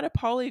he got a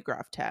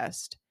polygraph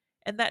test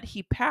and that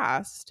he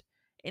passed.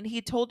 And he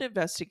told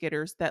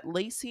investigators that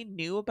Laci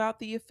knew about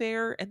the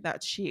affair and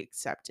that she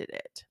accepted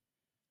it.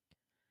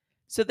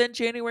 So then,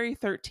 January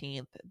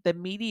 13th, the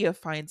media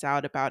finds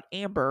out about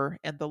Amber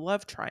and the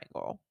love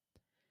triangle.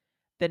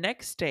 The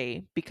next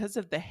day, because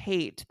of the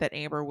hate that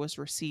Amber was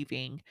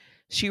receiving,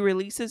 she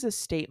releases a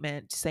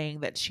statement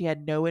saying that she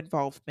had no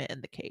involvement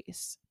in the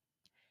case.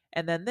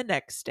 And then the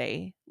next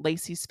day,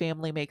 Laci's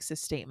family makes a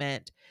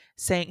statement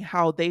saying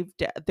how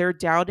they're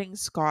doubting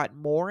Scott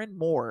more and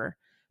more,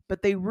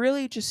 but they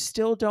really just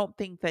still don't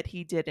think that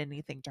he did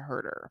anything to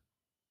hurt her.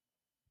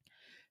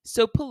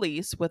 So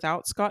police,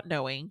 without Scott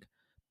knowing,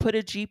 put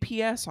a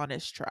GPS on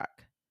his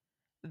truck.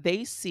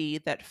 They see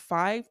that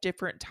 5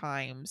 different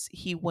times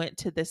he went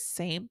to the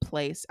same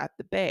place at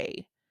the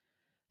bay.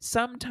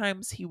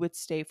 Sometimes he would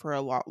stay for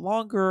a lot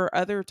longer,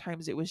 other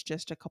times it was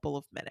just a couple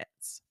of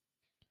minutes.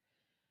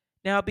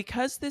 Now,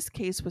 because this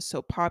case was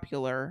so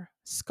popular,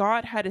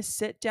 Scott had a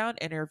sit down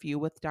interview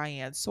with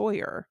Diane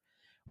Sawyer,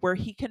 where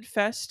he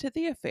confessed to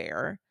the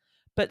affair,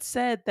 but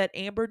said that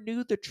Amber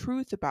knew the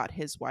truth about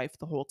his wife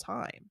the whole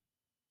time.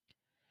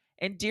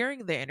 And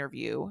during the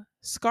interview,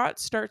 Scott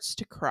starts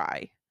to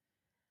cry,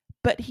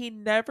 but he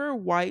never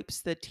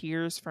wipes the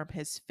tears from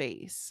his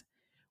face,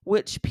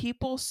 which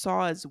people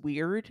saw as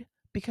weird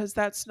because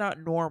that's not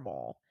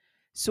normal.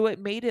 So it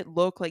made it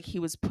look like he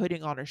was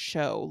putting on a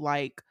show,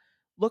 like,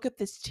 look at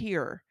this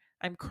tear.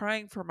 I'm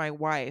crying for my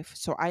wife,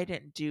 so I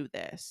didn't do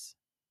this.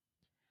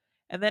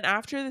 And then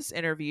after this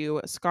interview,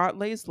 Scott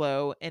lays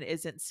low and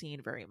isn't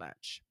seen very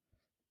much.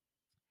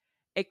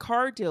 A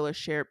car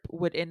dealership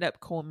would end up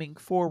coming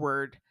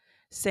forward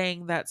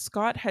saying that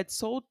Scott had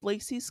sold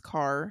Laci's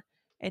car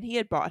and he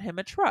had bought him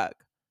a truck,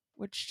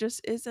 which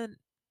just isn't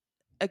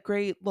a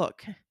great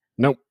look.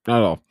 Nope, not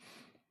at all.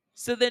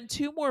 So then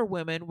two more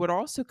women would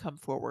also come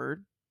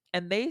forward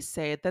and they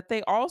say that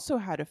they also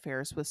had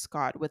affairs with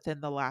Scott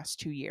within the last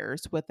 2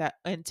 years with that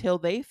until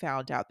they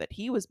found out that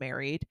he was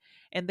married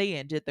and they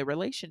ended the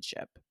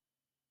relationship.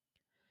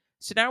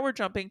 So now we're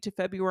jumping to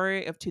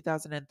February of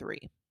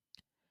 2003.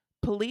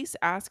 Police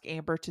ask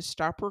Amber to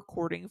stop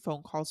recording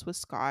phone calls with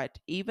Scott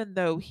even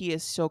though he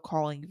is still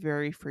calling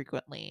very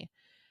frequently.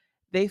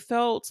 They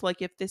felt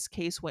like if this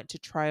case went to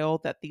trial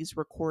that these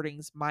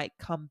recordings might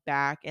come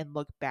back and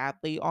look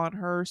badly on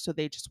her, so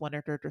they just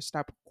wanted her to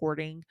stop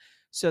recording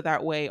so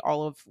that way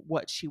all of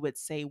what she would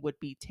say would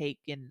be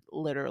taken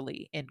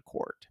literally in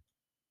court.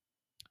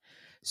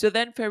 So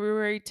then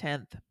February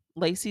 10th,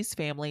 Laci's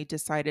family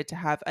decided to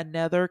have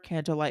another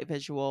candlelight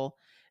visual,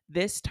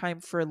 this time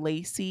for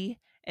Laci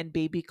and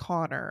baby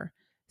Connor,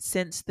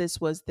 since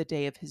this was the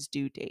day of his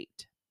due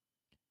date.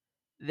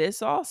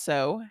 This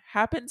also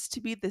happens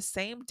to be the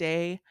same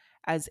day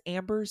as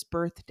Amber's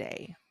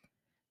birthday.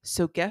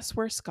 So guess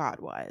where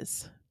Scott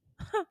was?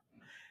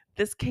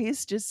 This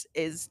case just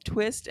is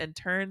twist and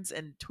turns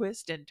and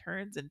twist and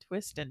turns and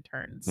twist and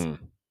turns. Hmm.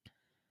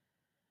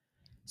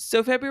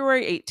 So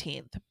February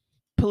 18th,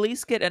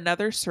 police get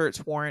another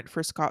search warrant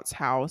for Scott's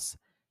house,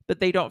 but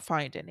they don't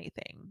find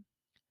anything.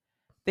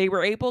 They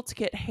were able to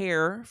get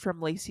hair from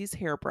Laci's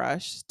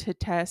hairbrush to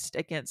test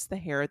against the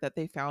hair that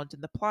they found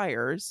in the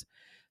pliers,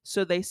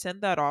 so they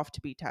send that off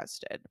to be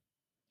tested.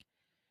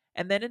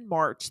 And then in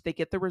March, they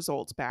get the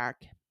results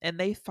back and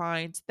they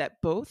find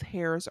that both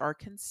hairs are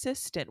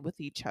consistent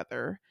with each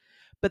other,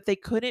 but they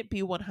couldn't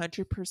be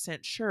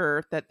 100%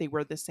 sure that they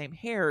were the same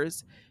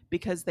hairs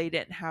because they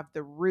didn't have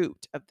the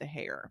root of the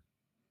hair.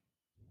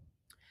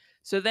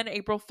 So then,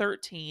 April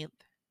 13th,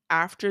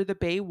 after the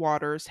bay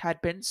waters had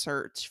been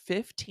searched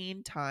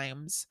 15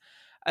 times,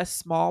 a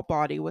small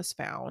body was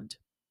found.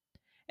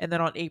 And then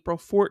on April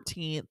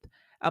 14th,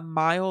 a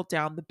mile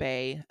down the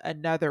bay,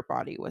 another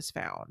body was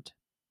found.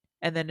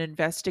 And then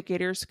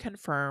investigators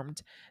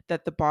confirmed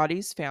that the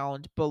bodies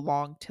found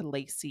belonged to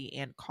Laci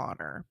and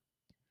Connor.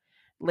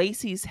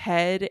 Laci's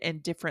head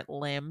and different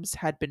limbs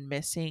had been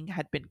missing,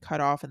 had been cut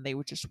off, and they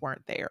just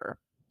weren't there.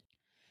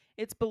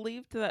 It's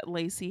believed that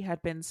Laci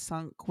had been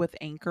sunk with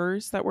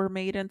anchors that were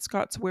made in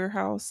Scott's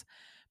warehouse,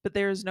 but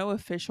there is no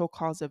official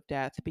cause of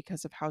death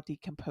because of how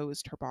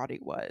decomposed her body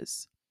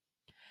was.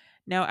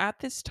 Now, at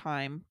this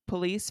time,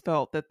 police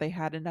felt that they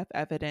had enough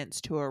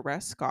evidence to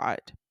arrest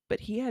Scott, but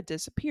he had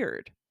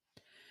disappeared.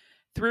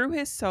 Through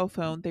his cell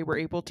phone, they were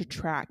able to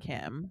track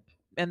him,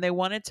 and they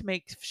wanted to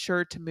make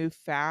sure to move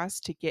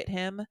fast to get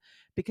him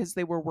because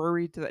they were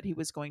worried that he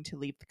was going to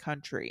leave the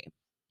country.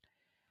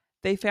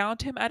 They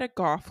found him at a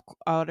golf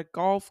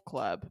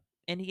club,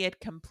 and he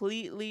had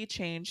completely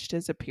changed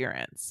his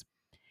appearance.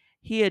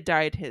 He had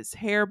dyed his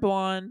hair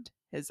blonde,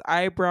 his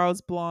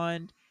eyebrows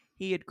blonde,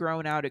 he had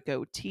grown out a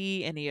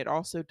goatee, and he had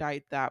also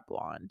dyed that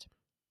blonde.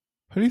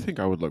 How do you think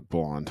I would look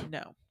blonde?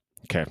 No.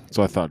 Okay,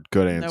 so I thought,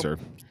 good Nope. answer.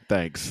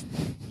 Thanks.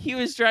 He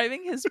was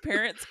driving his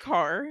parents'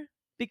 car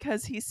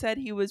because he said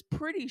he was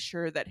pretty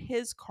sure that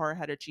his car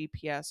had a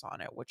GPS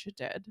on it, which it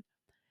did.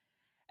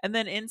 And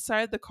then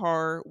inside the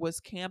car was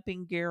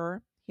camping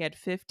gear. He had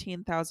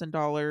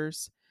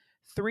 $15,000,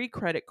 3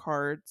 credit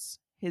cards,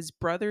 his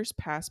brother's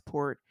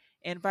passport,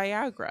 and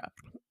Viagra.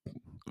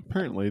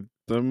 Apparently,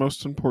 the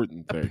most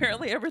important thing.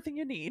 Apparently, everything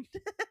you need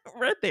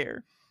right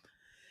there.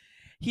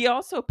 He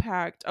also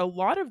packed a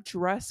lot of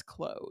dress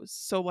clothes,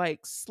 so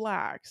like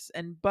slacks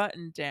and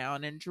button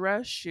down and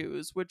dress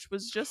shoes, which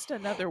was just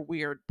another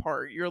weird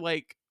part. You're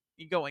like,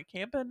 you going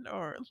camping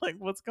or like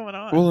what's going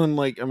on? Well, and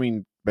I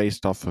mean,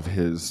 based off of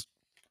his,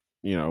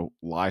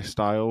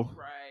 lifestyle,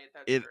 Right,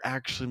 that's it true.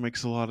 actually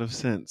makes a lot of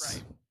sense.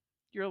 Right.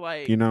 You're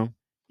like, You know?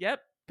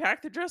 yep,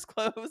 pack the dress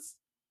clothes.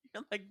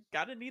 You're like,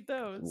 gotta need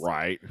those.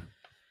 Right.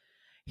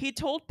 He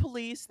told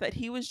police that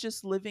he was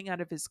just living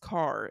out of his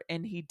car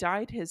and he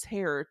dyed his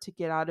hair to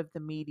get out of the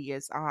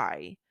media's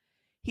eye.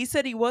 He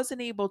said he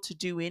wasn't able to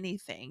do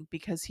anything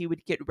because he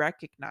would get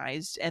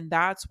recognized, and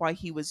that's why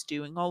he was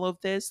doing all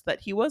of this, that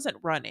he wasn't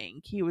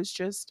running. He was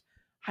just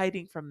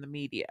hiding from the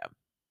media.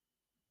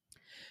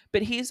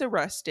 But he's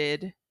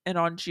arrested, and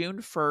on June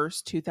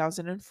 1st,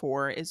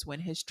 2004 is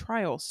when his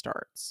trial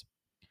starts.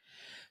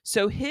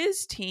 So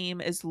his team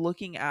is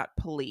looking at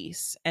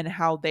police and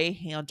how they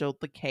handled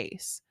the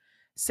case,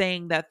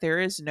 saying that there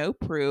is no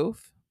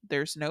proof,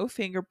 there's no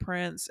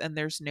fingerprints, and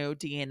there's no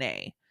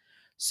DNA.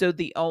 So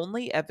the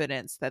only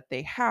evidence that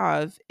they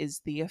have is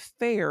the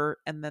affair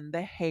and then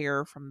the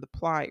hair from the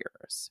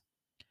pliers.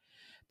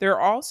 They're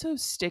also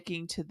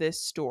sticking to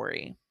this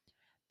story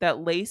that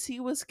Laci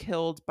was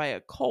killed by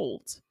a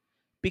cult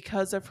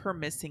because of her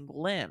missing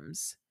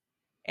limbs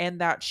and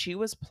that she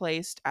was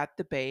placed at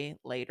the bay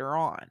later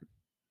on.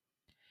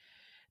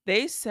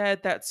 They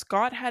said that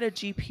Scott had a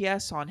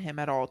GPS on him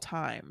at all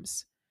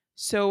times.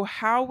 So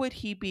how would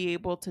he be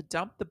able to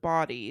dump the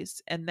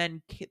bodies and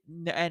then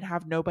and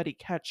have nobody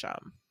catch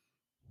them?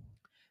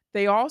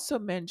 They also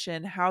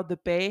mention how the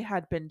bay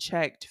had been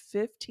checked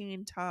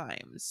 15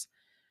 times.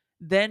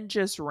 Then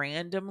just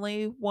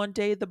randomly one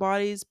day the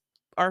bodies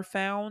are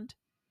found.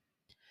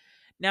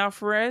 Now,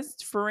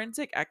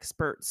 forensic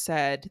experts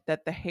said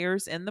that the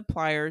hairs in the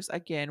pliers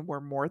again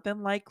were more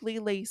than likely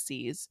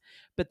Lacey's,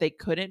 but they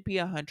couldn't be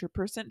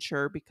 100%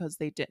 sure because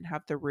they didn't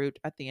have the root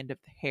at the end of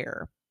the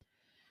hair.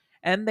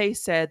 And they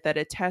said that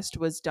a test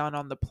was done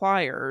on the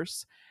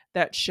pliers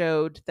that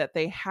showed that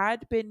they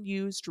had been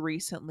used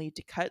recently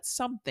to cut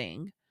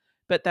something,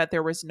 but that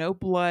there was no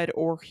blood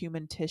or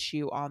human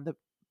tissue on the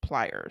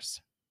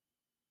pliers.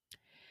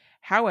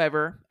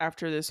 However,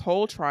 after this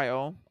whole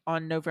trial,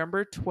 on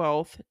November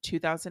 12th,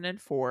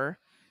 2004,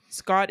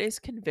 Scott is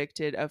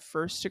convicted of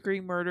first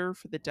degree murder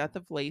for the death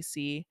of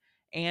Laci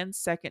and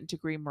second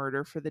degree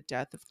murder for the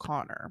death of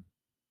Connor.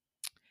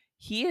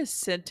 He is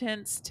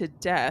sentenced to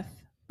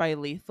death by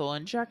lethal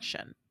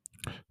injection.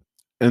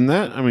 And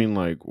that, I mean,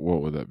 like,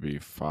 what would that be?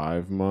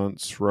 5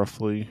 months,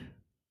 roughly.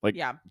 Like,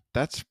 Yeah,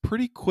 that's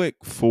pretty quick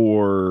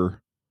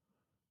for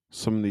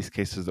some of these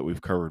cases that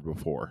we've covered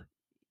before.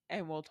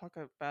 and we'll talk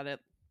about it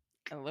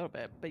a little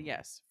bit, but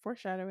yes,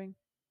 foreshadowing.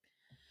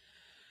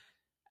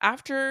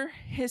 After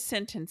his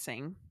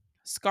sentencing,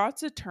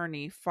 Scott's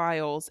attorney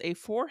files a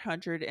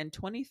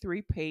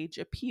 423-page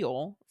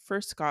appeal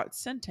for Scott's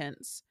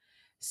sentence,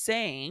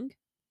 saying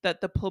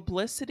that the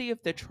publicity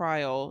of the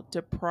trial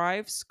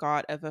deprived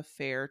Scott of a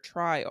fair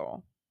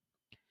trial.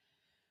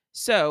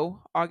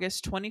 So,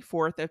 August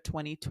 24th of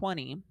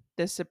 2020,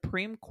 the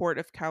Supreme Court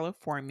of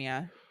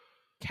California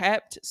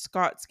kept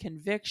Scott's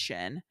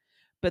conviction,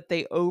 but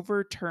they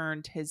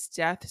overturned his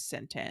death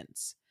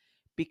sentence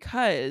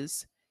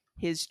because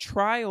his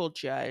trial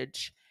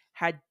judge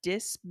had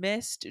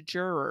dismissed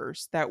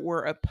jurors that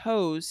were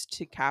opposed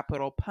to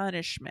capital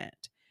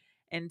punishment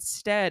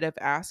instead of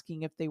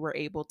asking if they were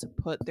able to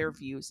put their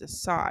views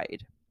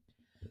aside.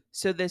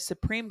 So the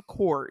Supreme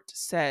Court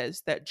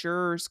says that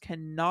jurors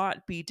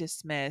cannot be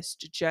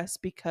dismissed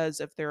just because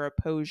of their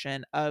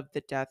opposition of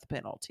the death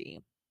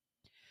penalty.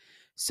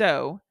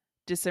 So,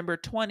 December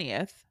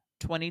 20th,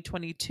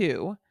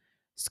 2022,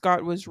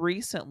 Scott was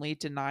recently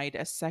denied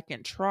a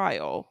second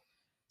trial.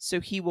 So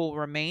he will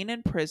remain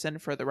in prison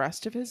for the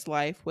rest of his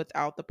life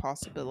without the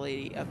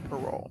possibility of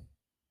parole.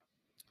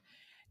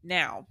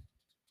 Now,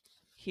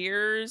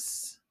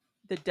 here's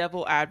the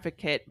devil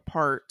advocate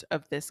part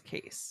of this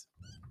case.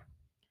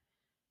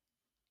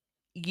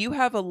 You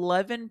have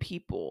 11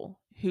 people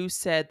who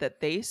said that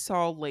they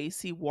saw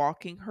Laci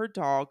walking her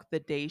dog the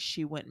day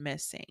she went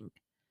missing.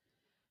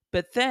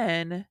 But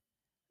then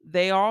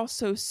they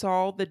also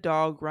saw the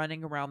dog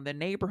running around the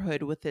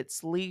neighborhood with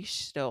its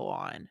leash still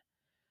on.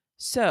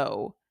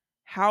 So,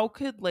 how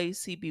could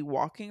Laci be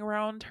walking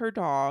around her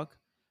dog,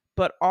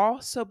 but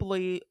also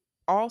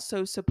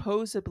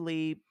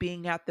supposedly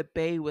being at the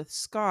bay with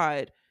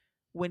Scott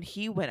when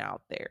he went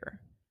out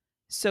there?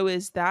 So,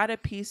 is that a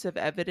piece of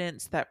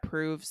evidence that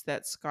proves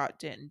that Scott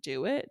didn't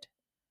do it?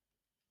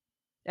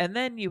 And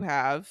then you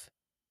have,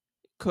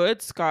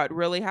 could Scott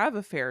really have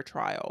a fair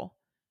trial?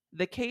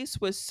 The case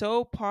was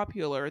so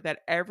popular that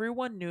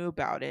everyone knew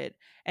about it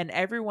and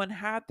everyone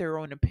had their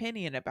own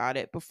opinion about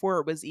it before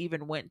it was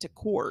even went to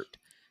court.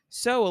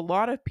 So a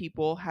lot of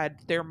people had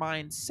their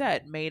minds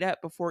set, made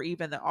up before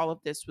even all of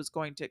this was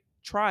going to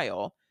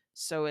trial.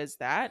 So is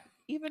that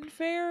even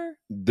fair?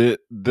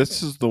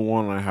 This is the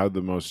one I had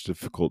the most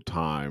difficult Yep.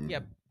 time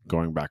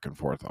going back and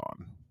forth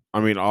on. I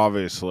mean,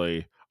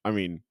 obviously, I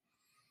mean,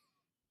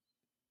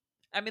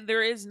 I mean,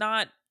 there's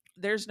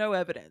no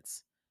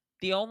evidence.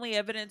 The only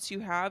evidence you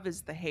have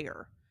is the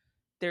hair.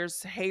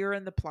 There's hair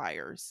in the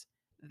pliers.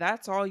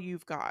 That's all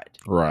you've got.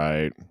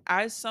 right.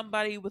 As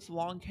somebody with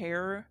long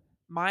hair,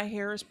 my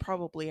hair is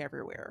probably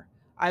everywhere.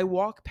 I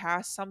walk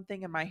past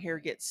something and my hair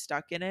gets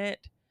stuck in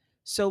it.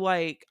 So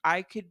like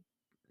I could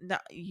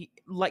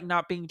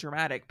not being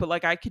dramatic, but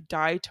like I could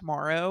die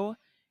tomorrow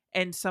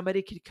and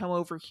somebody could come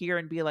over here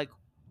and be like,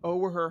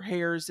 "Oh, her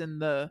hair's in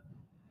the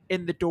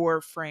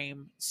door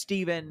frame.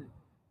 Steven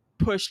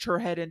pushed her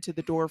head into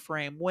the door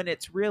frame," when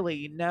it's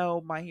really,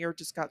 no, my hair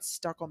just got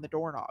stuck on the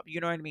doorknob. You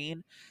know what I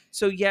mean?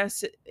 So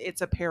yes,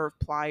 it's a pair of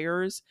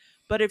pliers,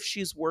 but if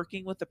she's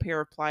working with a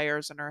pair of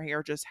pliers and her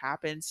hair just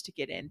happens to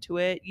get into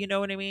it, you know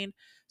what I mean?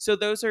 So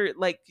those are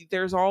like,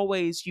 there's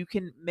always, you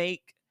can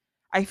make,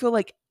 I feel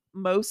like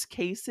most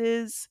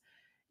cases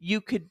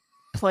you could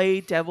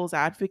play devil's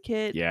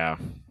advocate, Yeah.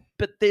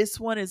 but this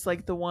one is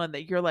like the one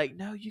that you're like,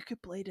 no, you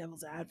could play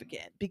devil's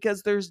advocate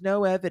because there's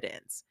no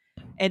evidence.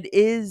 And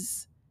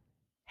is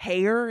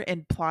hair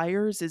and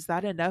pliers, is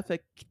that enough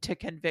to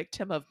convict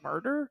him of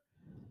murder?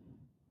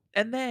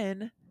 And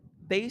then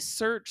they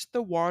searched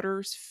the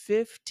waters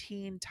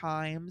 15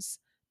 times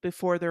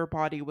before their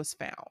body was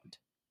found.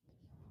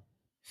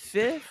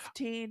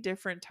 15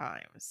 different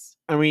times.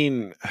 I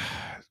mean,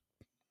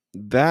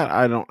 that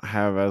I don't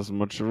have as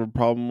much of a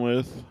problem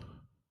with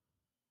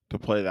to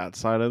play that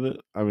side of it.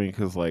 I mean,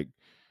 because like,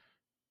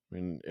 I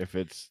mean, if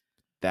it's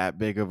that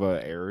big of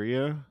a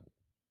area,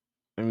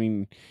 I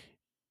mean,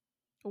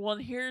 Well,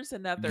 and here's you're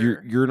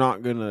another you're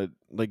not gonna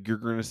like you're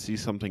gonna see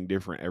something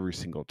different every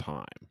single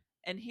time.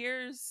 and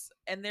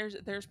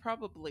there's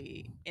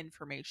probably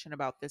information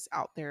about this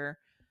out there.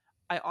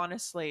 I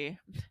honestly,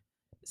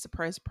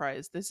 surprise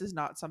surprise, this is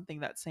not something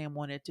that Sam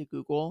wanted to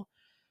Google.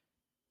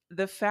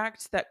 The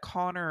fact that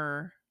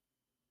Connor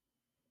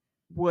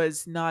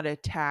was not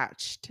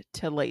attached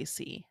to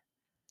Laci.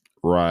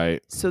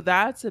 Right. So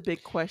that's a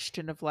big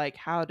question of like,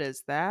 how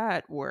does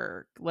that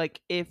work? Like,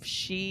 if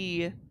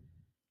she,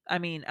 I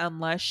mean,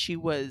 unless she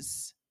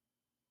was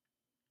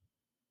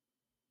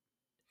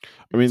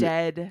I mean,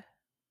 dead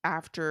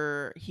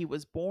after he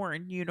was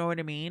born, you know what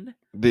I mean?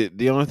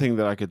 the only thing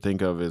that I could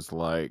think of is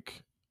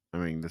like, I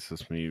mean, this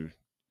is me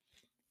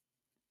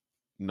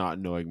not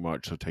knowing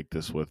much, so take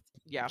this with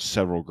Yeah.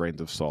 several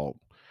grains of salt.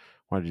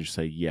 Why did you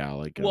say yeah?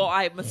 Well,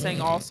 I was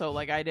saying also,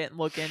 like, I didn't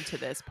look into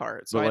this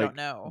part, so but I don't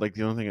know.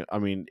 the only thing, I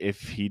mean,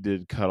 if he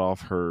did cut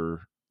off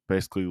her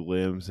basically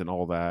limbs and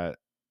all that,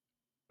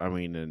 I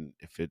mean, and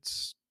if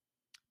it's,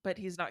 But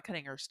he's not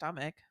cutting her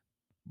stomach.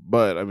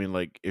 but I mean,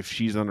 like if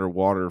she's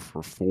underwater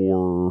for See,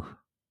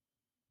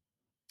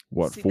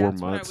 4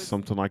 months,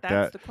 something like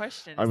that's that. the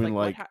question. I Is mean,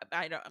 like, like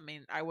I don't, I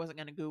mean, I wasn't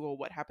going to Google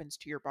what happens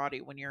to your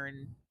body when you're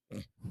in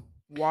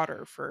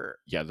water for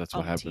yeah, that's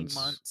what umpteen happens. That's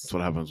months.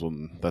 what happens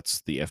when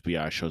that's the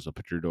FBI shows up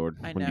at your door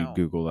I when you know.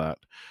 Google that.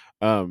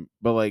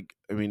 But like,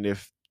 I mean,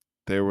 if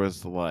there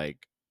was like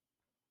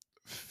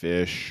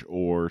fish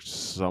or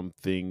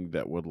something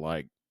that would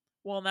like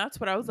Well, and that's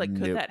what I was like,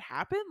 could nip. that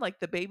happen? Like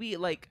the baby,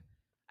 like,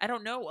 I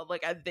don't know.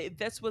 Like,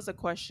 this was a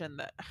question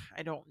that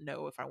I don't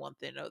know if I want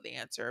to know the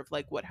answer of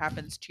like what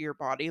happens to your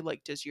body.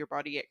 Like, does your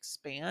body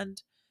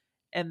expand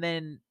and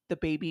then the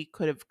baby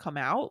could have come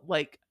out?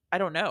 Like, I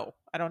don't know.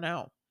 I don't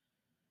know.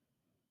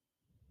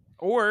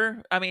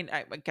 Or, I mean,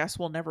 I guess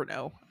we'll never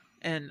know.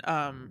 And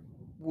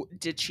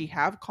did she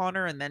have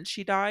Connor and then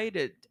she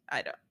died?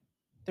 I don't.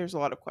 There's a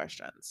lot of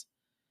questions,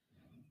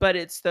 but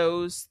it's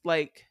those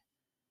like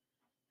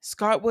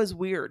Scott was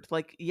weird.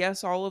 Like,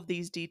 yes, all of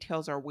these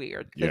details are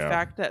weird. The Yeah,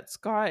 fact that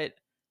Scott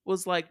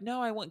was like,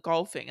 "No, I went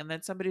golfing," and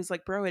then somebody's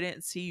like, "Bro, I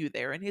didn't see you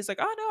there," and he's like,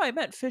 "Oh no, I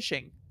meant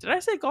fishing. Did I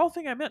say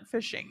golfing? I meant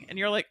fishing." And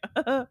you're like,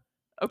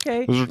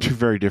 "Okay." those are two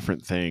very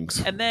different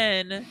things. And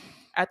then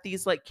at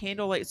these like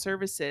candlelight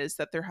services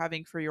that they're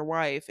having for your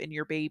wife and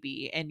your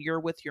baby, and you're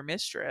with your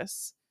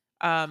mistress,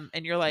 and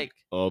you're like,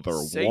 Other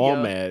 "See ya."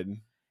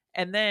 woman.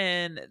 And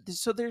then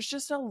so there's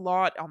just a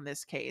lot on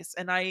this case,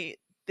 and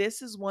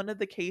this is one of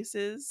the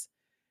cases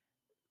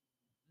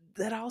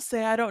that I'll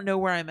say I don't know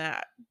where I'm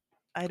at.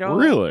 I don't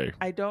Really?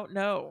 I don't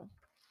know.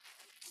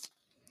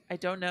 I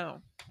don't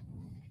know.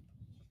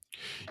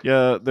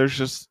 Yeah,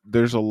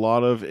 there's a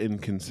lot of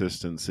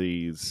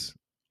inconsistencies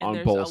And on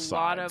there's a both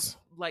lot of sides.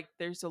 like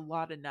there's a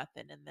lot of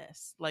nothing in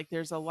this. Like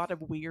there's a lot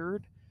of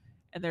weird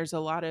and there's a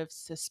lot of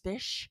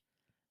suspicion,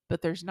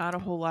 but there's not a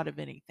whole lot of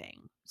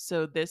anything.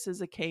 So this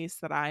is a case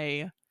that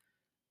I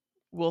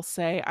will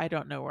say I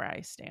don't know where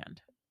I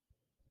stand.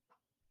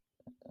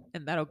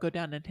 And that'll go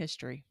down in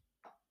history,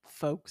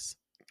 folks.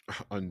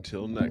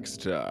 Until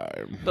next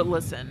time. But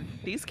listen,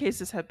 these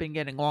cases have been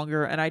getting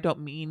longer, and I don't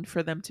mean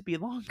for them to be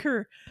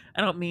longer.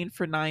 I don't mean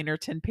for 9 or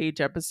 10 page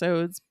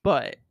episodes,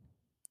 but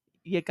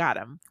you got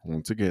them.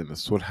 Once again,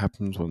 this is what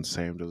happens when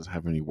Sam doesn't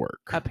have any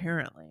work.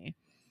 Apparently.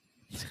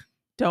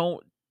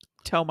 Don't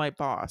tell my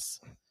boss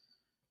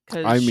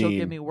because I she'll give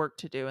mean, me work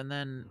to do, and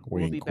then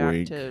we'll be wink, back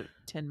wink. to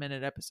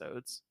 10-minute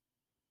episodes.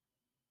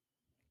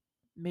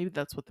 Maybe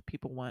that's what the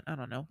people want. I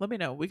don't know. Let me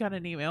know. We got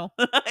an email.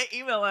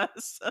 Email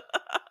us.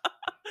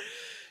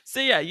 So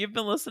yeah, you've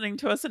been listening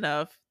to us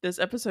enough. This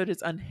episode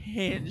is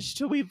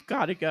unhinged. We've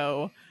got to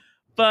go.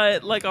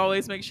 But like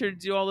always, make sure to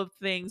do all of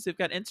the things. We've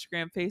got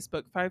Instagram,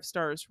 Facebook, 5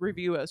 stars,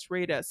 review us,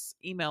 rate us,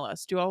 email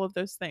us, do all of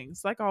those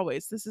things. Like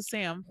always, this is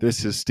Sam,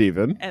 This is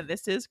Steven. and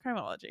this is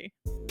Crimology.